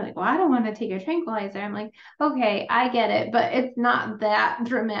anyway. And they're like, well, I don't want to take a tranquilizer. I'm like, okay, I get it, but it's not that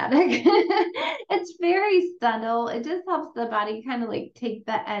dramatic. It's very subtle. It just helps the body kind of like take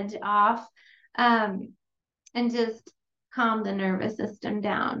the edge off, and just calm the nervous system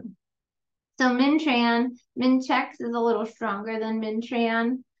down. So Minchex is a little stronger than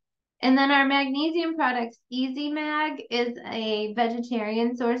Mintran. And then our magnesium products, Easy Mag is a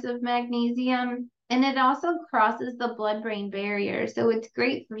vegetarian source of magnesium, and it also crosses the blood-brain barrier. So it's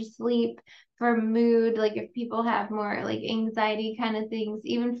great for sleep, for mood, like if people have more like anxiety kind of things,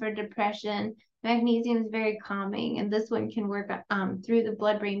 even for depression. Magnesium is very calming, and this one can work through the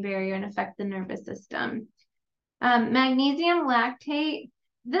blood-brain barrier and affect the nervous system. Magnesium lactate.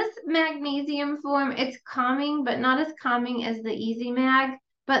 This magnesium form, it's calming, but not as calming as the Easy Mag.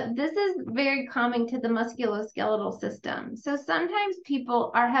 But this is very calming to the musculoskeletal system. So sometimes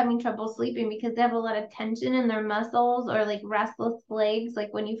people are having trouble sleeping because they have a lot of tension in their muscles or like restless legs.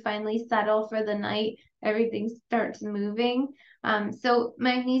 Like when you finally settle for the night, everything starts moving. So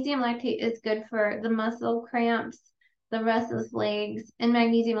magnesium lactate is good for the muscle cramps, the restless legs, and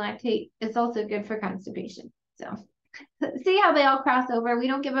magnesium lactate is also good for constipation. So see how they all cross over. We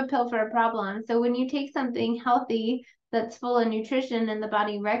don't give a pill for a problem. So when you take something healthy that's full of nutrition and the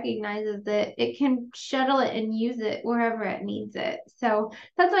body recognizes it, it can shuttle it and use it wherever it needs it. So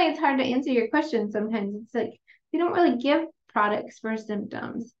that's why it's hard to answer your question sometimes. It's like we don't really give products for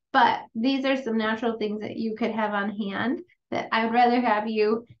symptoms, but these are some natural things that you could have on hand that I would rather have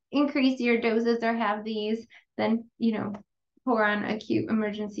you increase your doses or have these than, pour on acute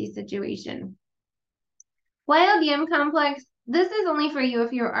emergency situation. Wild Yam Complex, this is only for you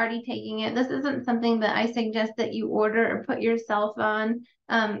if you're already taking it. This isn't something that I suggest that you order or put yourself on.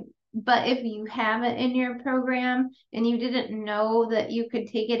 But if you have it in your program and you didn't know that you could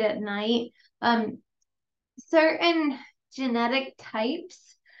take it at night, certain genetic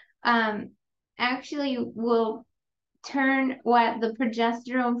types actually will turn the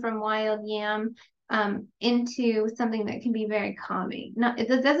progesterone from wild yam into something that can be very calming. Now, it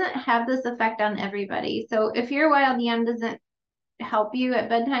doesn't have this effect on everybody. So if your wild yam doesn't help you at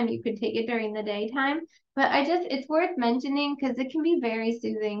bedtime, you could take it during the daytime. But it's worth mentioning because it can be very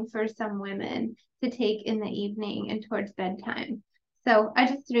soothing for some women to take in the evening and towards bedtime. So I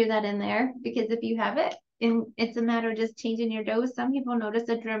just threw that in there because if you have it, and it's a matter of just changing your dose. Some people notice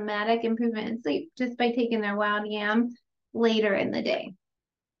a dramatic improvement in sleep just by taking their wild yam later in the day.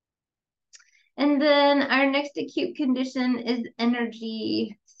 And then our next acute condition is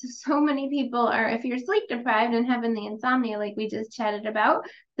energy. So many people are, if you're sleep deprived and having the insomnia like we just chatted about,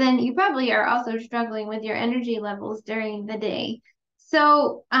 then you probably are also struggling with your energy levels during the day.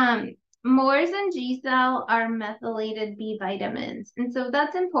 So Moors and G-Cell are methylated B vitamins. And so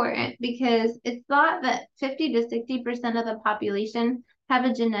that's important because it's thought that 50 to 60% of the population have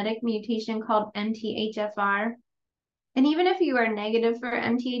a genetic mutation called MTHFR. And even if you are negative for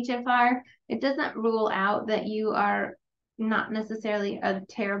MTHFR, it doesn't rule out that you are not necessarily a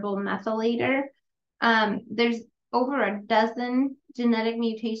terrible methylator. There's over a dozen genetic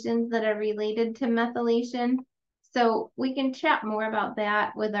mutations that are related to methylation. So we can chat more about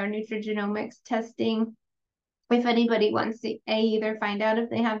that with our nutrigenomics testing. If anybody wants to either find out if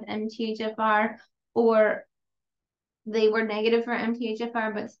they have MTHFR or they were negative for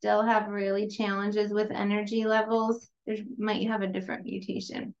MTHFR but still have really challenges with energy levels, they might have a different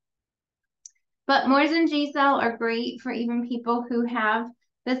mutation. But Moors and G-Cell are great for even people who have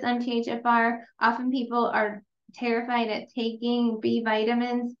this MTHFR. Often people are terrified at taking B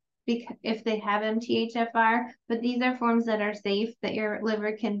vitamins if they have MTHFR, but these are forms that are safe that your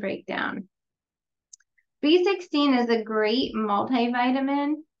liver can break down. B16 is a great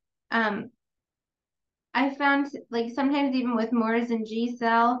multivitamin. I found like sometimes even with Moors and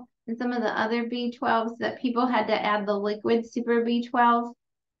G-Cell and some of the other B12s that people had to add the liquid super B12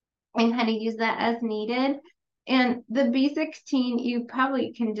 and kind of use that as needed. And the B16, you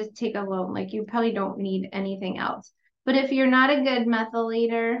probably can just take alone. Like you probably don't need anything else. But if you're not a good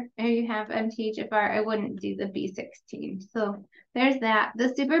methylator or you have MTHFR, I wouldn't do the B16. So there's that.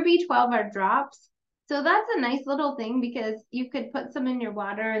 The super B12 are drops. So that's a nice little thing because you could put some in your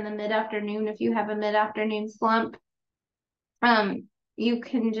water in the mid-afternoon if you have a mid-afternoon slump. You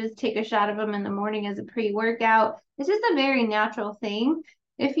can just take a shot of them in the morning as a pre-workout. It's just a very natural thing.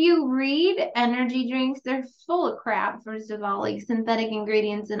 If you read energy drinks, they're full of crap, first of all, like synthetic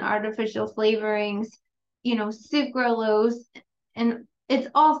ingredients and artificial flavorings, sucralose, and it's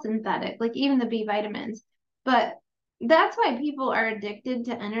all synthetic, like even the B vitamins. But that's why people are addicted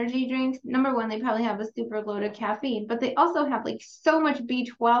to energy drinks. Number one, they probably have a super load of caffeine, but they also have like so much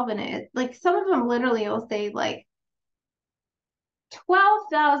B12 in it. Like some of them literally will say like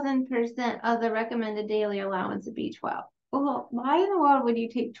 12,000% of the recommended daily allowance of B12. Well, why in the world would you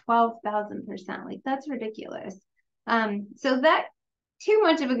take 12,000%? Like that's ridiculous. So that too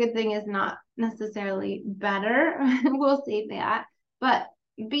much of a good thing is not necessarily better. We'll say that. But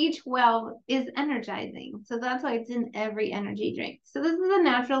B12 is energizing. So that's why it's in every energy drink. So this is a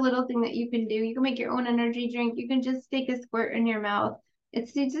natural little thing that you can do. You can make your own energy drink. You can just take a squirt in your mouth.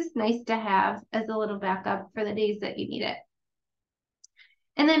 It's just nice to have as a little backup for the days that you need it.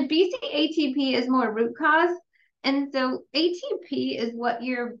 And then BCATP is more root cause. And so ATP is what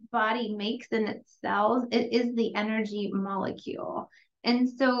your body makes in its cells. It is the energy molecule. And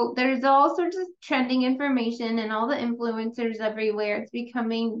so there's all sorts of trending information and all the influencers everywhere. It's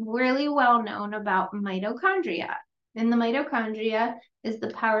becoming really well known about mitochondria. And the mitochondria is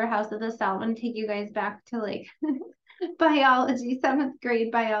the powerhouse of the cell. I'm going to take you guys back to like biology, 7th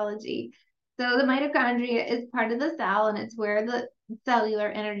grade biology. So the mitochondria is part of the cell, and it's where the cellular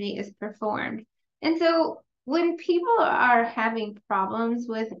energy is performed. And so when people are having problems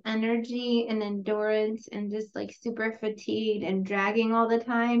with energy and endurance and just like super fatigued and dragging all the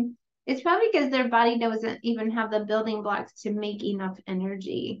time, it's probably because their body doesn't even have the building blocks to make enough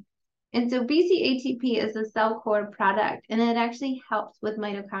energy. And so BCATP is a cell core product, and it actually helps with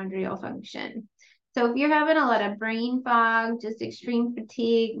mitochondrial function. So if you're having a lot of brain fog, just extreme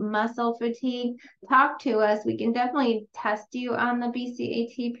fatigue, muscle fatigue, talk to us. We can definitely test you on the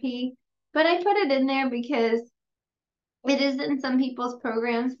BCATP. But I put it in there because it is in some people's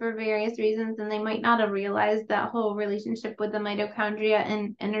programs for various reasons, and they might not have realized that whole relationship with the mitochondria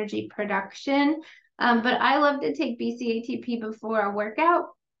and energy production. But I love to take BCATP before a workout.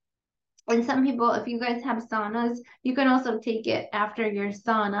 And some people, if you guys have saunas, you can also take it after your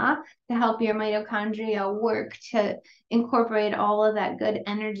sauna to help your mitochondria work to incorporate all of that good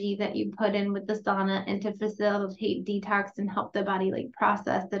energy that you put in with the sauna and to facilitate detox and help the body like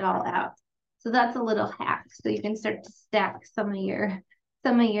process it all out. So that's a little hack. So you can start to stack some of your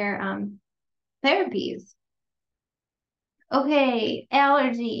therapies. Okay,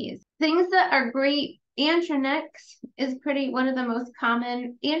 allergies. Things that are great. Antranex is one of the most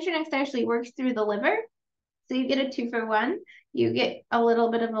common. Antranex actually works through the liver. So you get a 2-for-1. You get a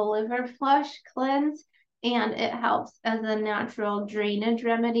little bit of a liver flush cleanse, and it helps as a natural drainage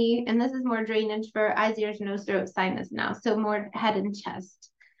remedy. And this is more drainage for eyes, ears, nose, throat, sinus now. So more head and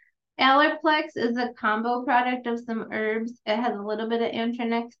chest. Allerplex is a combo product of some herbs. It has a little bit of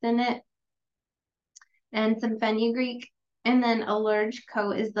Antranex in it and some fenugreek. And then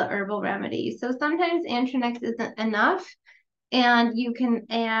Allergico is the herbal remedy. So sometimes Antranex isn't enough, and you can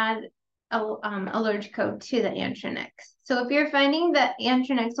add Allergico to the Antranex. So if you're finding that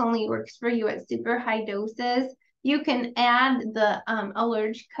Antranex only works for you at super high doses, you can add the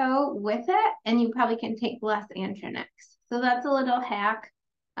Allergico with it, and you probably can take less Antranex. So that's a little hack.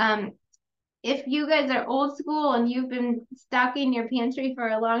 If you guys are old school and you've been stocking your pantry for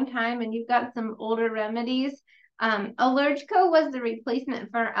a long time and you've got some older remedies, Allergico was the replacement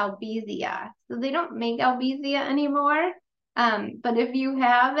for Albizia. So they don't make Albizia anymore. But if you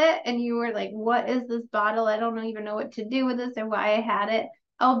have it and you were like, what is this bottle? I don't even know what to do with this or why I had it.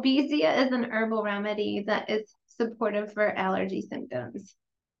 Albizia is an herbal remedy that is supportive for allergy symptoms.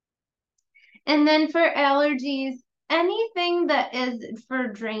 And then for allergies, anything that is for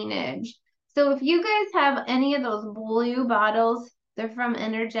drainage. So if you guys have any of those blue bottles, they're from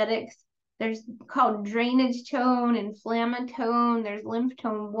Energetics. There's called Drainage Tone, Inflammatone. There's Lymph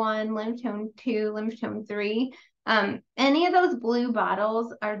Tone 1, Lymph Tone 2, Lymph Tone 3. Any of those blue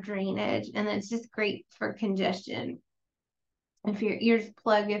bottles are drainage, and it's just great for congestion. If your ears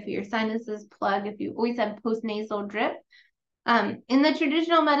plug, if your sinuses plug, if you always have postnasal drip. In the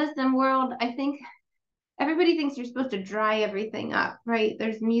traditional medicine world, I think everybody thinks you're supposed to dry everything up, right?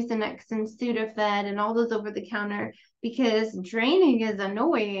 There's Mucinex and Sudafed and all those over the counter because draining is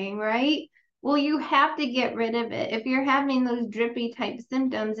annoying, right? Well, you have to get rid of it. If you're having those drippy type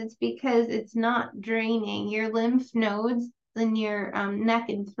symptoms, it's because it's not draining. Your lymph nodes in your neck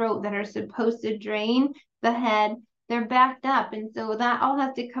and throat that are supposed to drain the head, they're backed up. And so that all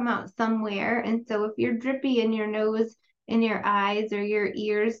has to come out somewhere. And so if you're drippy in your nose, in your eyes, or your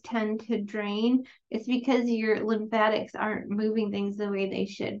ears tend to drain, it's because your lymphatics aren't moving things the way they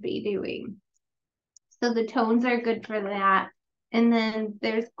should be doing. So the tones are good for that. And then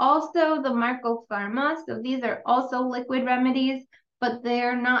there's also the Marco Pharma. So these are also liquid remedies, but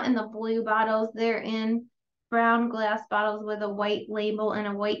they're not in the blue bottles. They're in brown glass bottles with a white label and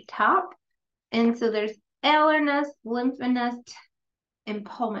a white top. And so there's Allernest, Lymphanest, and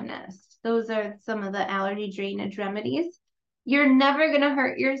Pulmonest. Those are some of the allergy drainage remedies. You're never going to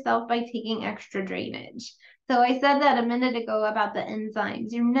hurt yourself by taking extra drainage. So I said that a minute ago about the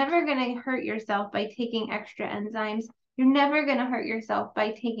enzymes. You're never going to hurt yourself by taking extra enzymes. You're never going to hurt yourself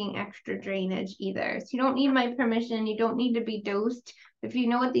by taking extra drainage either. So you don't need my permission. You don't need to be dosed. If you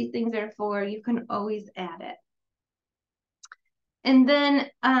know what these things are for, you can always add it. And then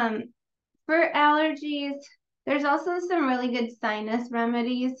for allergies, there's also some really good sinus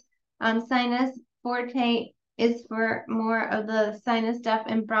remedies. Sinus Forte is for more of the sinus stuff,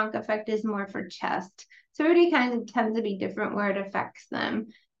 and Broncheffect is more for chest. So everybody kind of tends to be different where it affects them.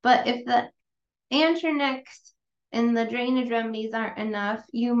 But if the Antranex and the drainage remedies aren't enough,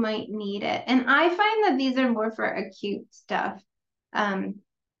 you might need it. And I find that these are more for acute stuff.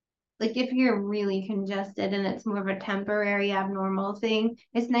 Like if you're really congested and it's more of a temporary abnormal thing,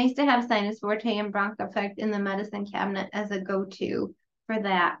 it's nice to have Sinus Forte and Broncheffect in the medicine cabinet as a go-to for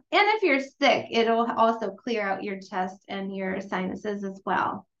that. And if you're sick, it'll also clear out your chest and your sinuses as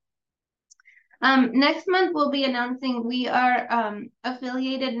well. Next month, we'll be announcing we are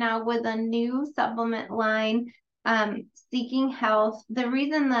affiliated now with a new supplement line, Seeking Health. The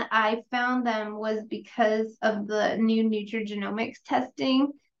reason that I found them was because of the new nutrigenomics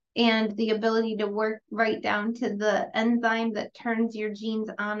testing and the ability to work right down to the enzyme that turns your genes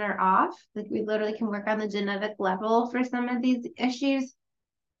on or off. Like we literally can work on the genetic level for some of these issues.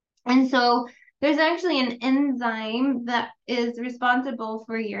 And so there's actually an enzyme that is responsible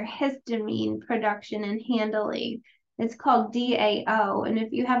for your histamine production and handling. It's called DAO. And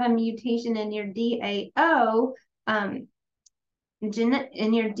if you have a mutation in your DAO, in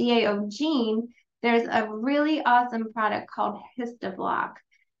your DAO gene, there's a really awesome product called Histoblock.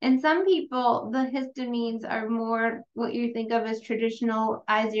 And some people, the histamines are more what you think of as traditional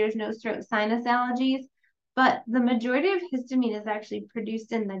eyes, ears, nose, throat, sinus allergies. But the majority of histamine is actually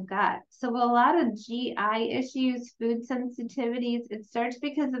produced in the gut. So a lot of GI issues, food sensitivities, it starts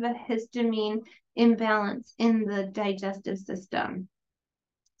because of a histamine imbalance in the digestive system.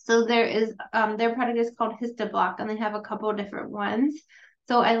 So there is, their product is called Histoblock, and they have a couple of different ones.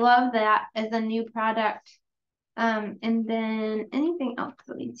 So I love that as a new product. And then anything else,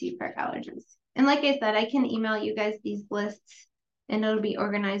 let me see for allergens. And like I said, I can email you guys these lists and it'll be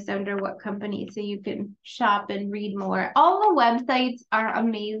organized under what company so you can shop and read more. All the websites are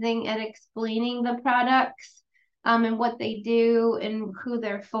amazing at explaining the products and what they do and who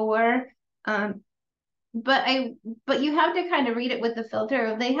they're for. But you have to kind of read it with the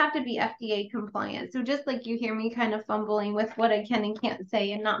filter. They have to be FDA compliant. So just like you hear me kind of fumbling with what I can and can't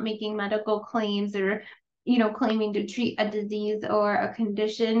say and not making medical claims or, claiming to treat a disease or a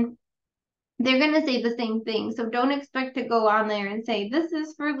condition, they're going to say the same thing. So don't expect to go on there and say, this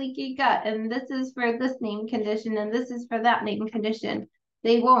is for leaky gut and this is for this name condition and this is for that name condition.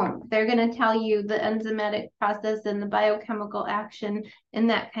 They won't. They're going to tell you the enzymatic process and the biochemical action and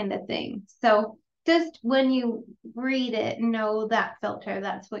that kind of thing. So just when you read it, know that filter.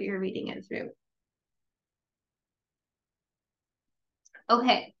 That's what you're reading it through.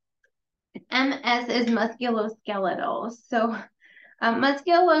 Okay. MS is musculoskeletal. So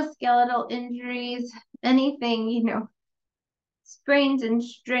musculoskeletal injuries, anything, sprains and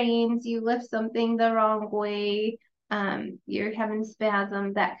strains, you lift something the wrong way, you're having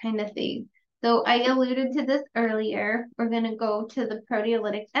spasm, that kind of thing. So I alluded to this earlier. We're going to go to the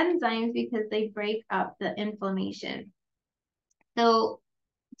proteolytic enzymes because they break up the inflammation. So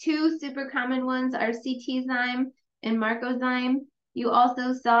two super common ones are CTzyme and Marcozyme. You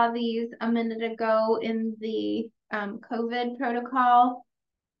also saw these a minute ago in the COVID protocol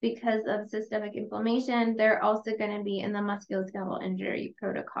because of systemic inflammation. They're also going to be in the musculoskeletal injury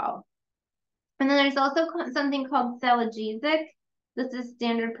protocol. And then there's also something called Salagesic. This is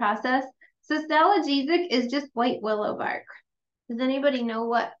standard process. So Salagesic is just white willow bark. Does anybody know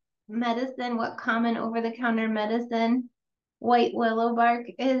what common over-the-counter medicine white willow bark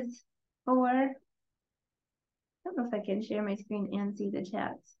is for? I don't know if I can share my screen and see the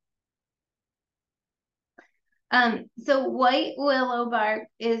chats. So white willow bark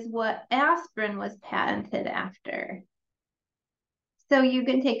is what aspirin was patented after. So you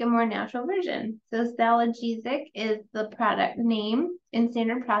can take a more natural version. So Salagesic is the product name in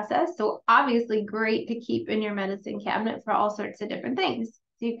standard process. So obviously great to keep in your medicine cabinet for all sorts of different things.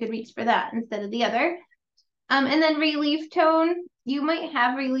 So you could reach for that instead of the other. And then Relief Tone, you might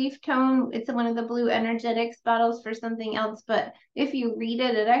have Relief Tone. It's one of the blue energetics bottles for something else. But if you read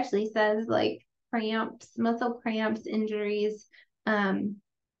it, it actually says like cramps, muscle cramps, injuries, achiness,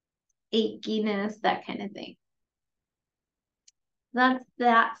 that kind of thing. That's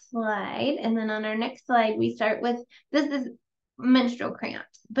that slide. And then on our next slide, we start with, this is menstrual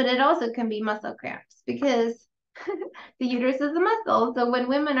cramps, but it also can be muscle cramps because the uterus is a muscle. So when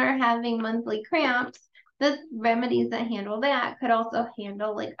women are having monthly cramps, the remedies that handle that could also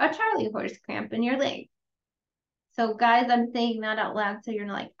handle like a Charlie horse cramp in your leg. So guys, I'm saying that out loud so you're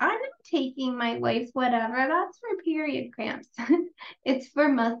like, I'm not taking my wife's whatever. That's for period cramps. It's for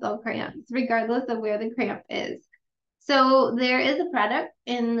muscle cramps, regardless of where the cramp is. So there is a product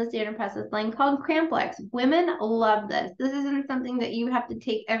in the standard process line called Cramplex. Women love this. This isn't something that you have to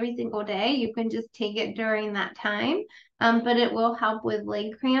take every single day. You can just take it during that time, but it will help with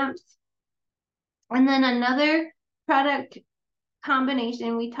leg cramps. And then another product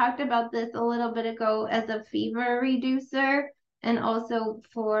combination, we talked about this a little bit ago as a fever reducer and also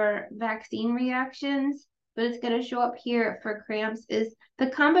for vaccine reactions, but it's going to show up here for cramps, is the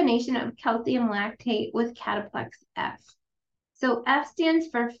combination of calcium lactate with Cataplex F. So F stands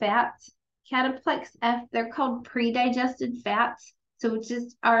for fats. Cataplex F, they're called pre-digested fats. So it's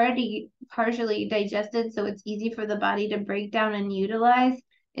just already partially digested, so it's easy for the body to break down and utilize.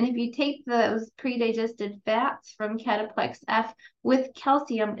 And if you take those pre-digested fats from Cataplex F with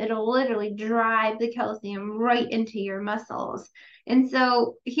calcium, it'll literally drive the calcium right into your muscles. And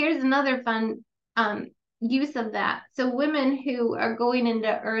so here's another fun use of that. So women who are going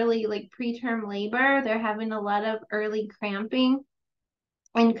into early, like preterm labor, they're having a lot of early cramping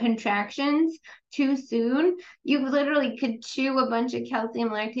and contractions too soon, you literally could chew a bunch of calcium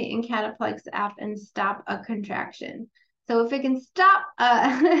lactate and Cataplex F and stop a contraction. So if it can stop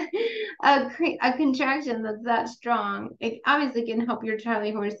a contraction that's that strong, it obviously can help your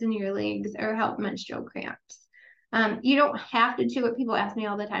Charlie horse in your legs or help menstrual cramps. You don't have to chew it. People ask me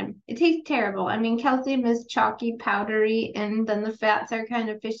all the time. It tastes terrible. I mean, calcium is chalky, powdery, and then the fats are kind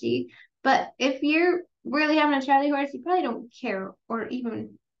of fishy. But if you're really having a Charlie horse, you probably don't care or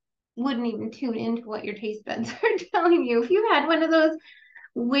even wouldn't even tune into what your taste buds are telling you. If you had one of those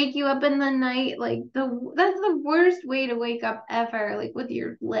wake you up in the night, like that's the worst way to wake up ever, like with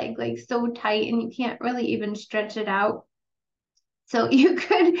your leg like so tight and you can't really even stretch it out. So you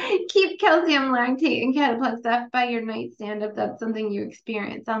could keep calcium lactate and Cataplex F by your nightstand if that's something you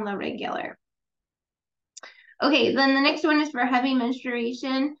experience on the regular. Okay, then the next one is for heavy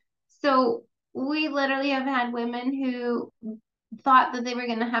menstruation. So we literally have had women who thought that they were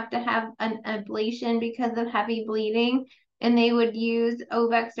going to have an ablation because of heavy bleeding, and they would use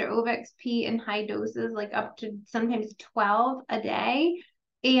Ovex or Ovex P in high doses, like up to sometimes 12 a day,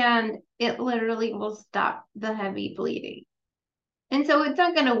 and it literally will stop the heavy bleeding. And so it's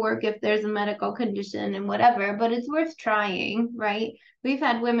not going to work if there's a medical condition and whatever, but it's worth trying, right? We've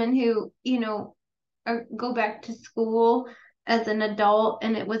had women who, go back to school as an adult,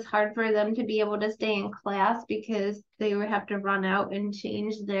 and it was hard for them to be able to stay in class because they would have to run out and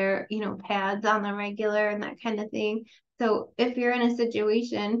change their, pads on the regular and that kind of thing. So if you're in a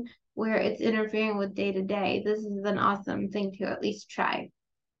situation where it's interfering with day to day, this is an awesome thing to at least try.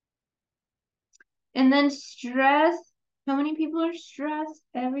 And then stress. How many people are stressed?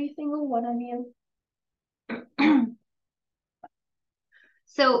 Every single one of you.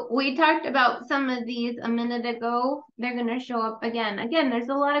 So we talked about some of these a minute ago. They're going to show up again. Again, there's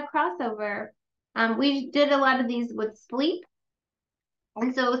a lot of crossover. We did a lot of these with sleep.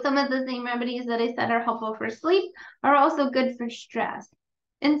 And so some of the same remedies that I said are helpful for sleep are also good for stress.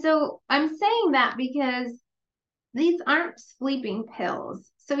 And so I'm saying that because these aren't sleeping pills.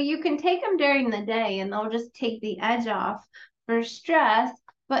 So you can take them during the day and they'll just take the edge off for stress,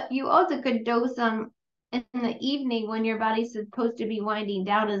 but you also could dose them in the evening when your body's supposed to be winding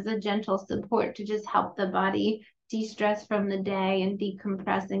down as a gentle support to just help the body de-stress from the day and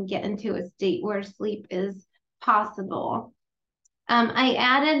decompress and get into a state where sleep is possible. I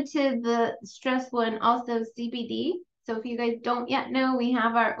added to the stress one also CBD. So if you guys don't yet know, we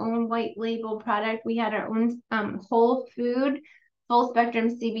have our own white label product. We had our own whole food, full spectrum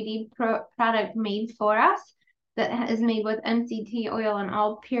CBD product made for us that is made with MCT oil and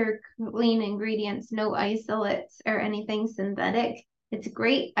all pure clean ingredients, no isolates or anything synthetic. It's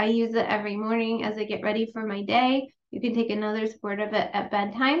great. I use it every morning as I get ready for my day. You can take another squirt of it at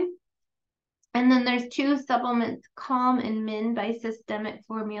bedtime. And then there's 2 supplements, Calm and Min by Systemic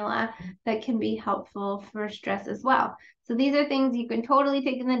Formula, that can be helpful for stress as well. So these are things you can totally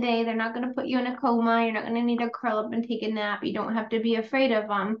take in the day. They're not going to put you in a coma. You're not going to need to curl up and take a nap. You don't have to be afraid of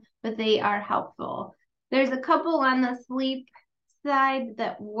them, but they are helpful. There's a couple on the sleep side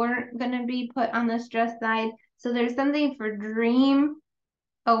that weren't going to be put on the stress side. So there's something for dream.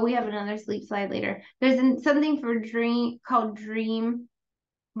 Oh, we have another sleep slide later. There's something for dream called Dream,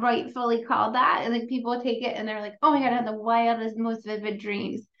 rightfully called that, and like people take it and they're like, oh my god, I had the wildest, most vivid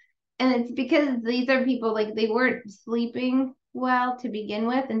dreams. And it's because these are people, like, they weren't sleeping well to begin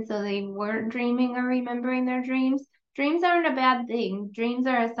with, and so they weren't dreaming or remembering their dreams. Dreams aren't a bad thing. Dreams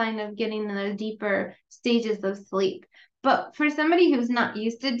are a sign of getting in the deeper stages of sleep. But for somebody who's not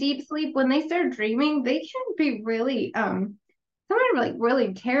used to deep sleep, when they start dreaming, they can be really some are like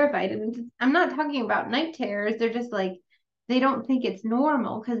really terrified. And I'm not talking about night terrors. They're just like they don't think it's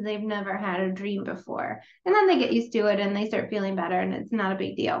normal because they've never had a dream before. And then they get used to it and they start feeling better and it's not a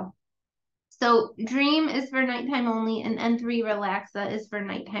big deal. So Dream is for nighttime only, and N3 Relaxa is for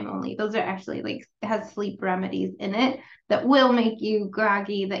nighttime only. Those are actually like, has sleep remedies in it that will make you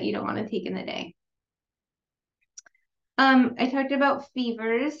groggy that you don't want to take in the day. I talked about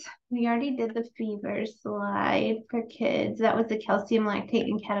fevers. We already did the fever slide for kids. That was the calcium lactate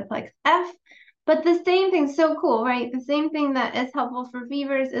and Cataplex F. But the same thing, so cool, right? The same thing that is helpful for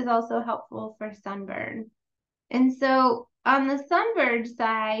fevers is also helpful for sunburn. And so on the sunburn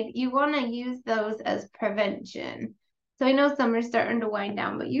side, you want to use those as prevention. So I know summer's starting to wind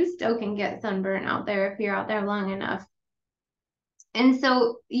down, but you still can get sunburn out there if you're out there long enough. And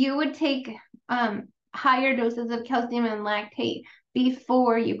so you would take higher doses of calcium and lactate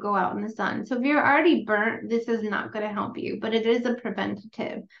before you go out in the sun. So if you're already burnt, this is not going to help you, but it is a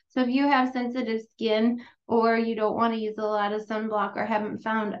preventative. So if you have sensitive skin or you don't want to use a lot of sunblock or haven't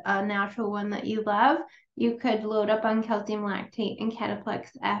found a natural one that you love, you could load up on calcium lactate and Cataplex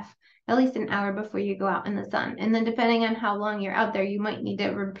F at least an hour before you go out in the sun. And then depending on how long you're out there, you might need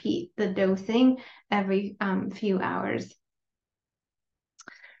to repeat the dosing every few hours.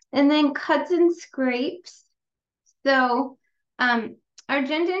 And then cuts and scrapes. So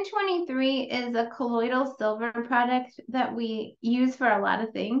Argentyn 23 is a colloidal silver product that we use for a lot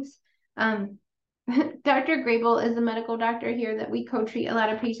of things. Dr. Grable is a medical doctor here that we co-treat a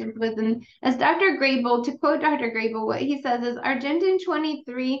lot of patients with. And as Dr. Grable, to quote Dr. Grable, what he says is Argentyn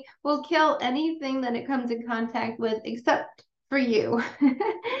 23 will kill anything that it comes in contact with except for you.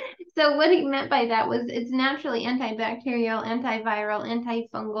 So what he meant by that was it's naturally antibacterial, antiviral,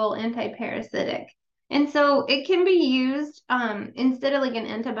 antifungal, antiparasitic. And so it can be used instead of like an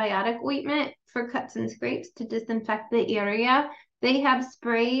antibiotic ointment for cuts and scrapes to disinfect the area. They have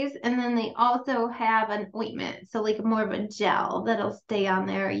sprays, and then they also have an ointment. So like more of a gel that'll stay on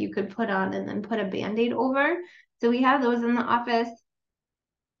there. You could put on and then put a Band-Aid over. So we have those in the office.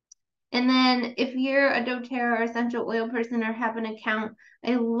 And then if you're a doTERRA or essential oil person or have an account,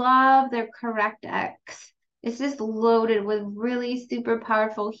 I love their CorrectX. It's just loaded with really super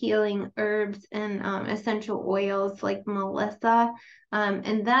powerful healing herbs and essential oils like Melissa.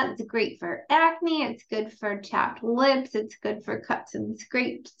 And that's great for acne. It's good for chapped lips. It's good for cuts and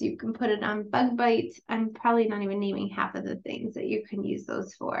scrapes. You can put it on bug bites. I'm probably not even naming half of the things that you can use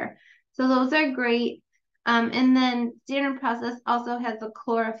those for. So those are great. And then Standard Process also has a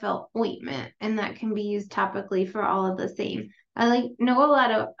chlorophyll ointment, and that can be used topically for all of the same. I know a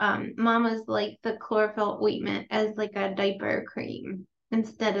lot of mamas like the chlorophyll ointment as like a diaper cream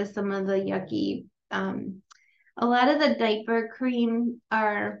instead of some of the yucky. A lot of the diaper cream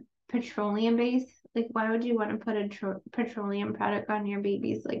are petroleum based. Like, why would you want to put a petroleum product on your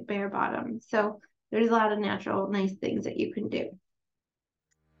baby's like bare bottom? So there's a lot of natural, nice things that you can do.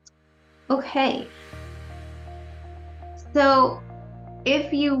 Okay. So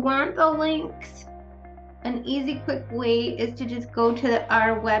if you want the links, an easy, quick way is to just go to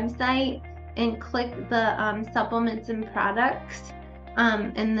our website and click the supplements and products.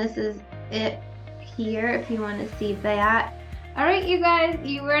 And this is it here if you want to see that. All right, you guys,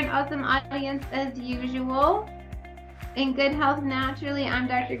 you were an awesome audience as usual. In good health naturally, I'm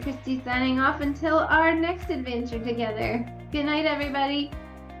Dr. Christy signing off until our next adventure together. Good night, everybody.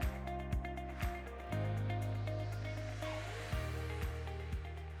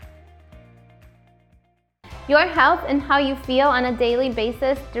 Your health and how you feel on a daily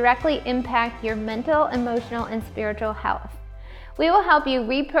basis directly impact your mental, emotional, and spiritual health. We will help you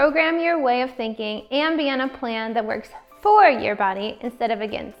reprogram your way of thinking and be on a plan that works for your body instead of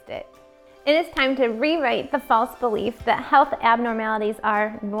against it. It is time to rewrite the false belief that health abnormalities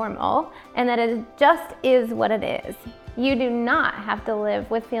are normal and that it just is what it is. You do not have to live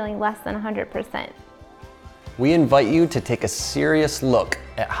with feeling less than 100%. We invite you to take a serious look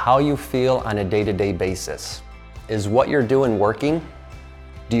at how you feel on a day-to-day basis. Is what you're doing working?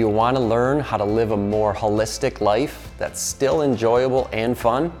 Do you want to learn how to live a more holistic life that's still enjoyable and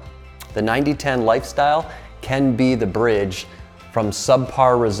fun? The 90-10 lifestyle can be the bridge from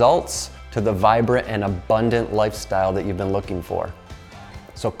subpar results to the vibrant and abundant lifestyle that you've been looking for.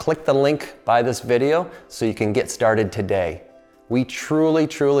 So click the link by this video so you can get started today. We truly,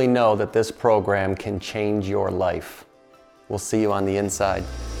 truly know that this program can change your life. We'll see you on the inside.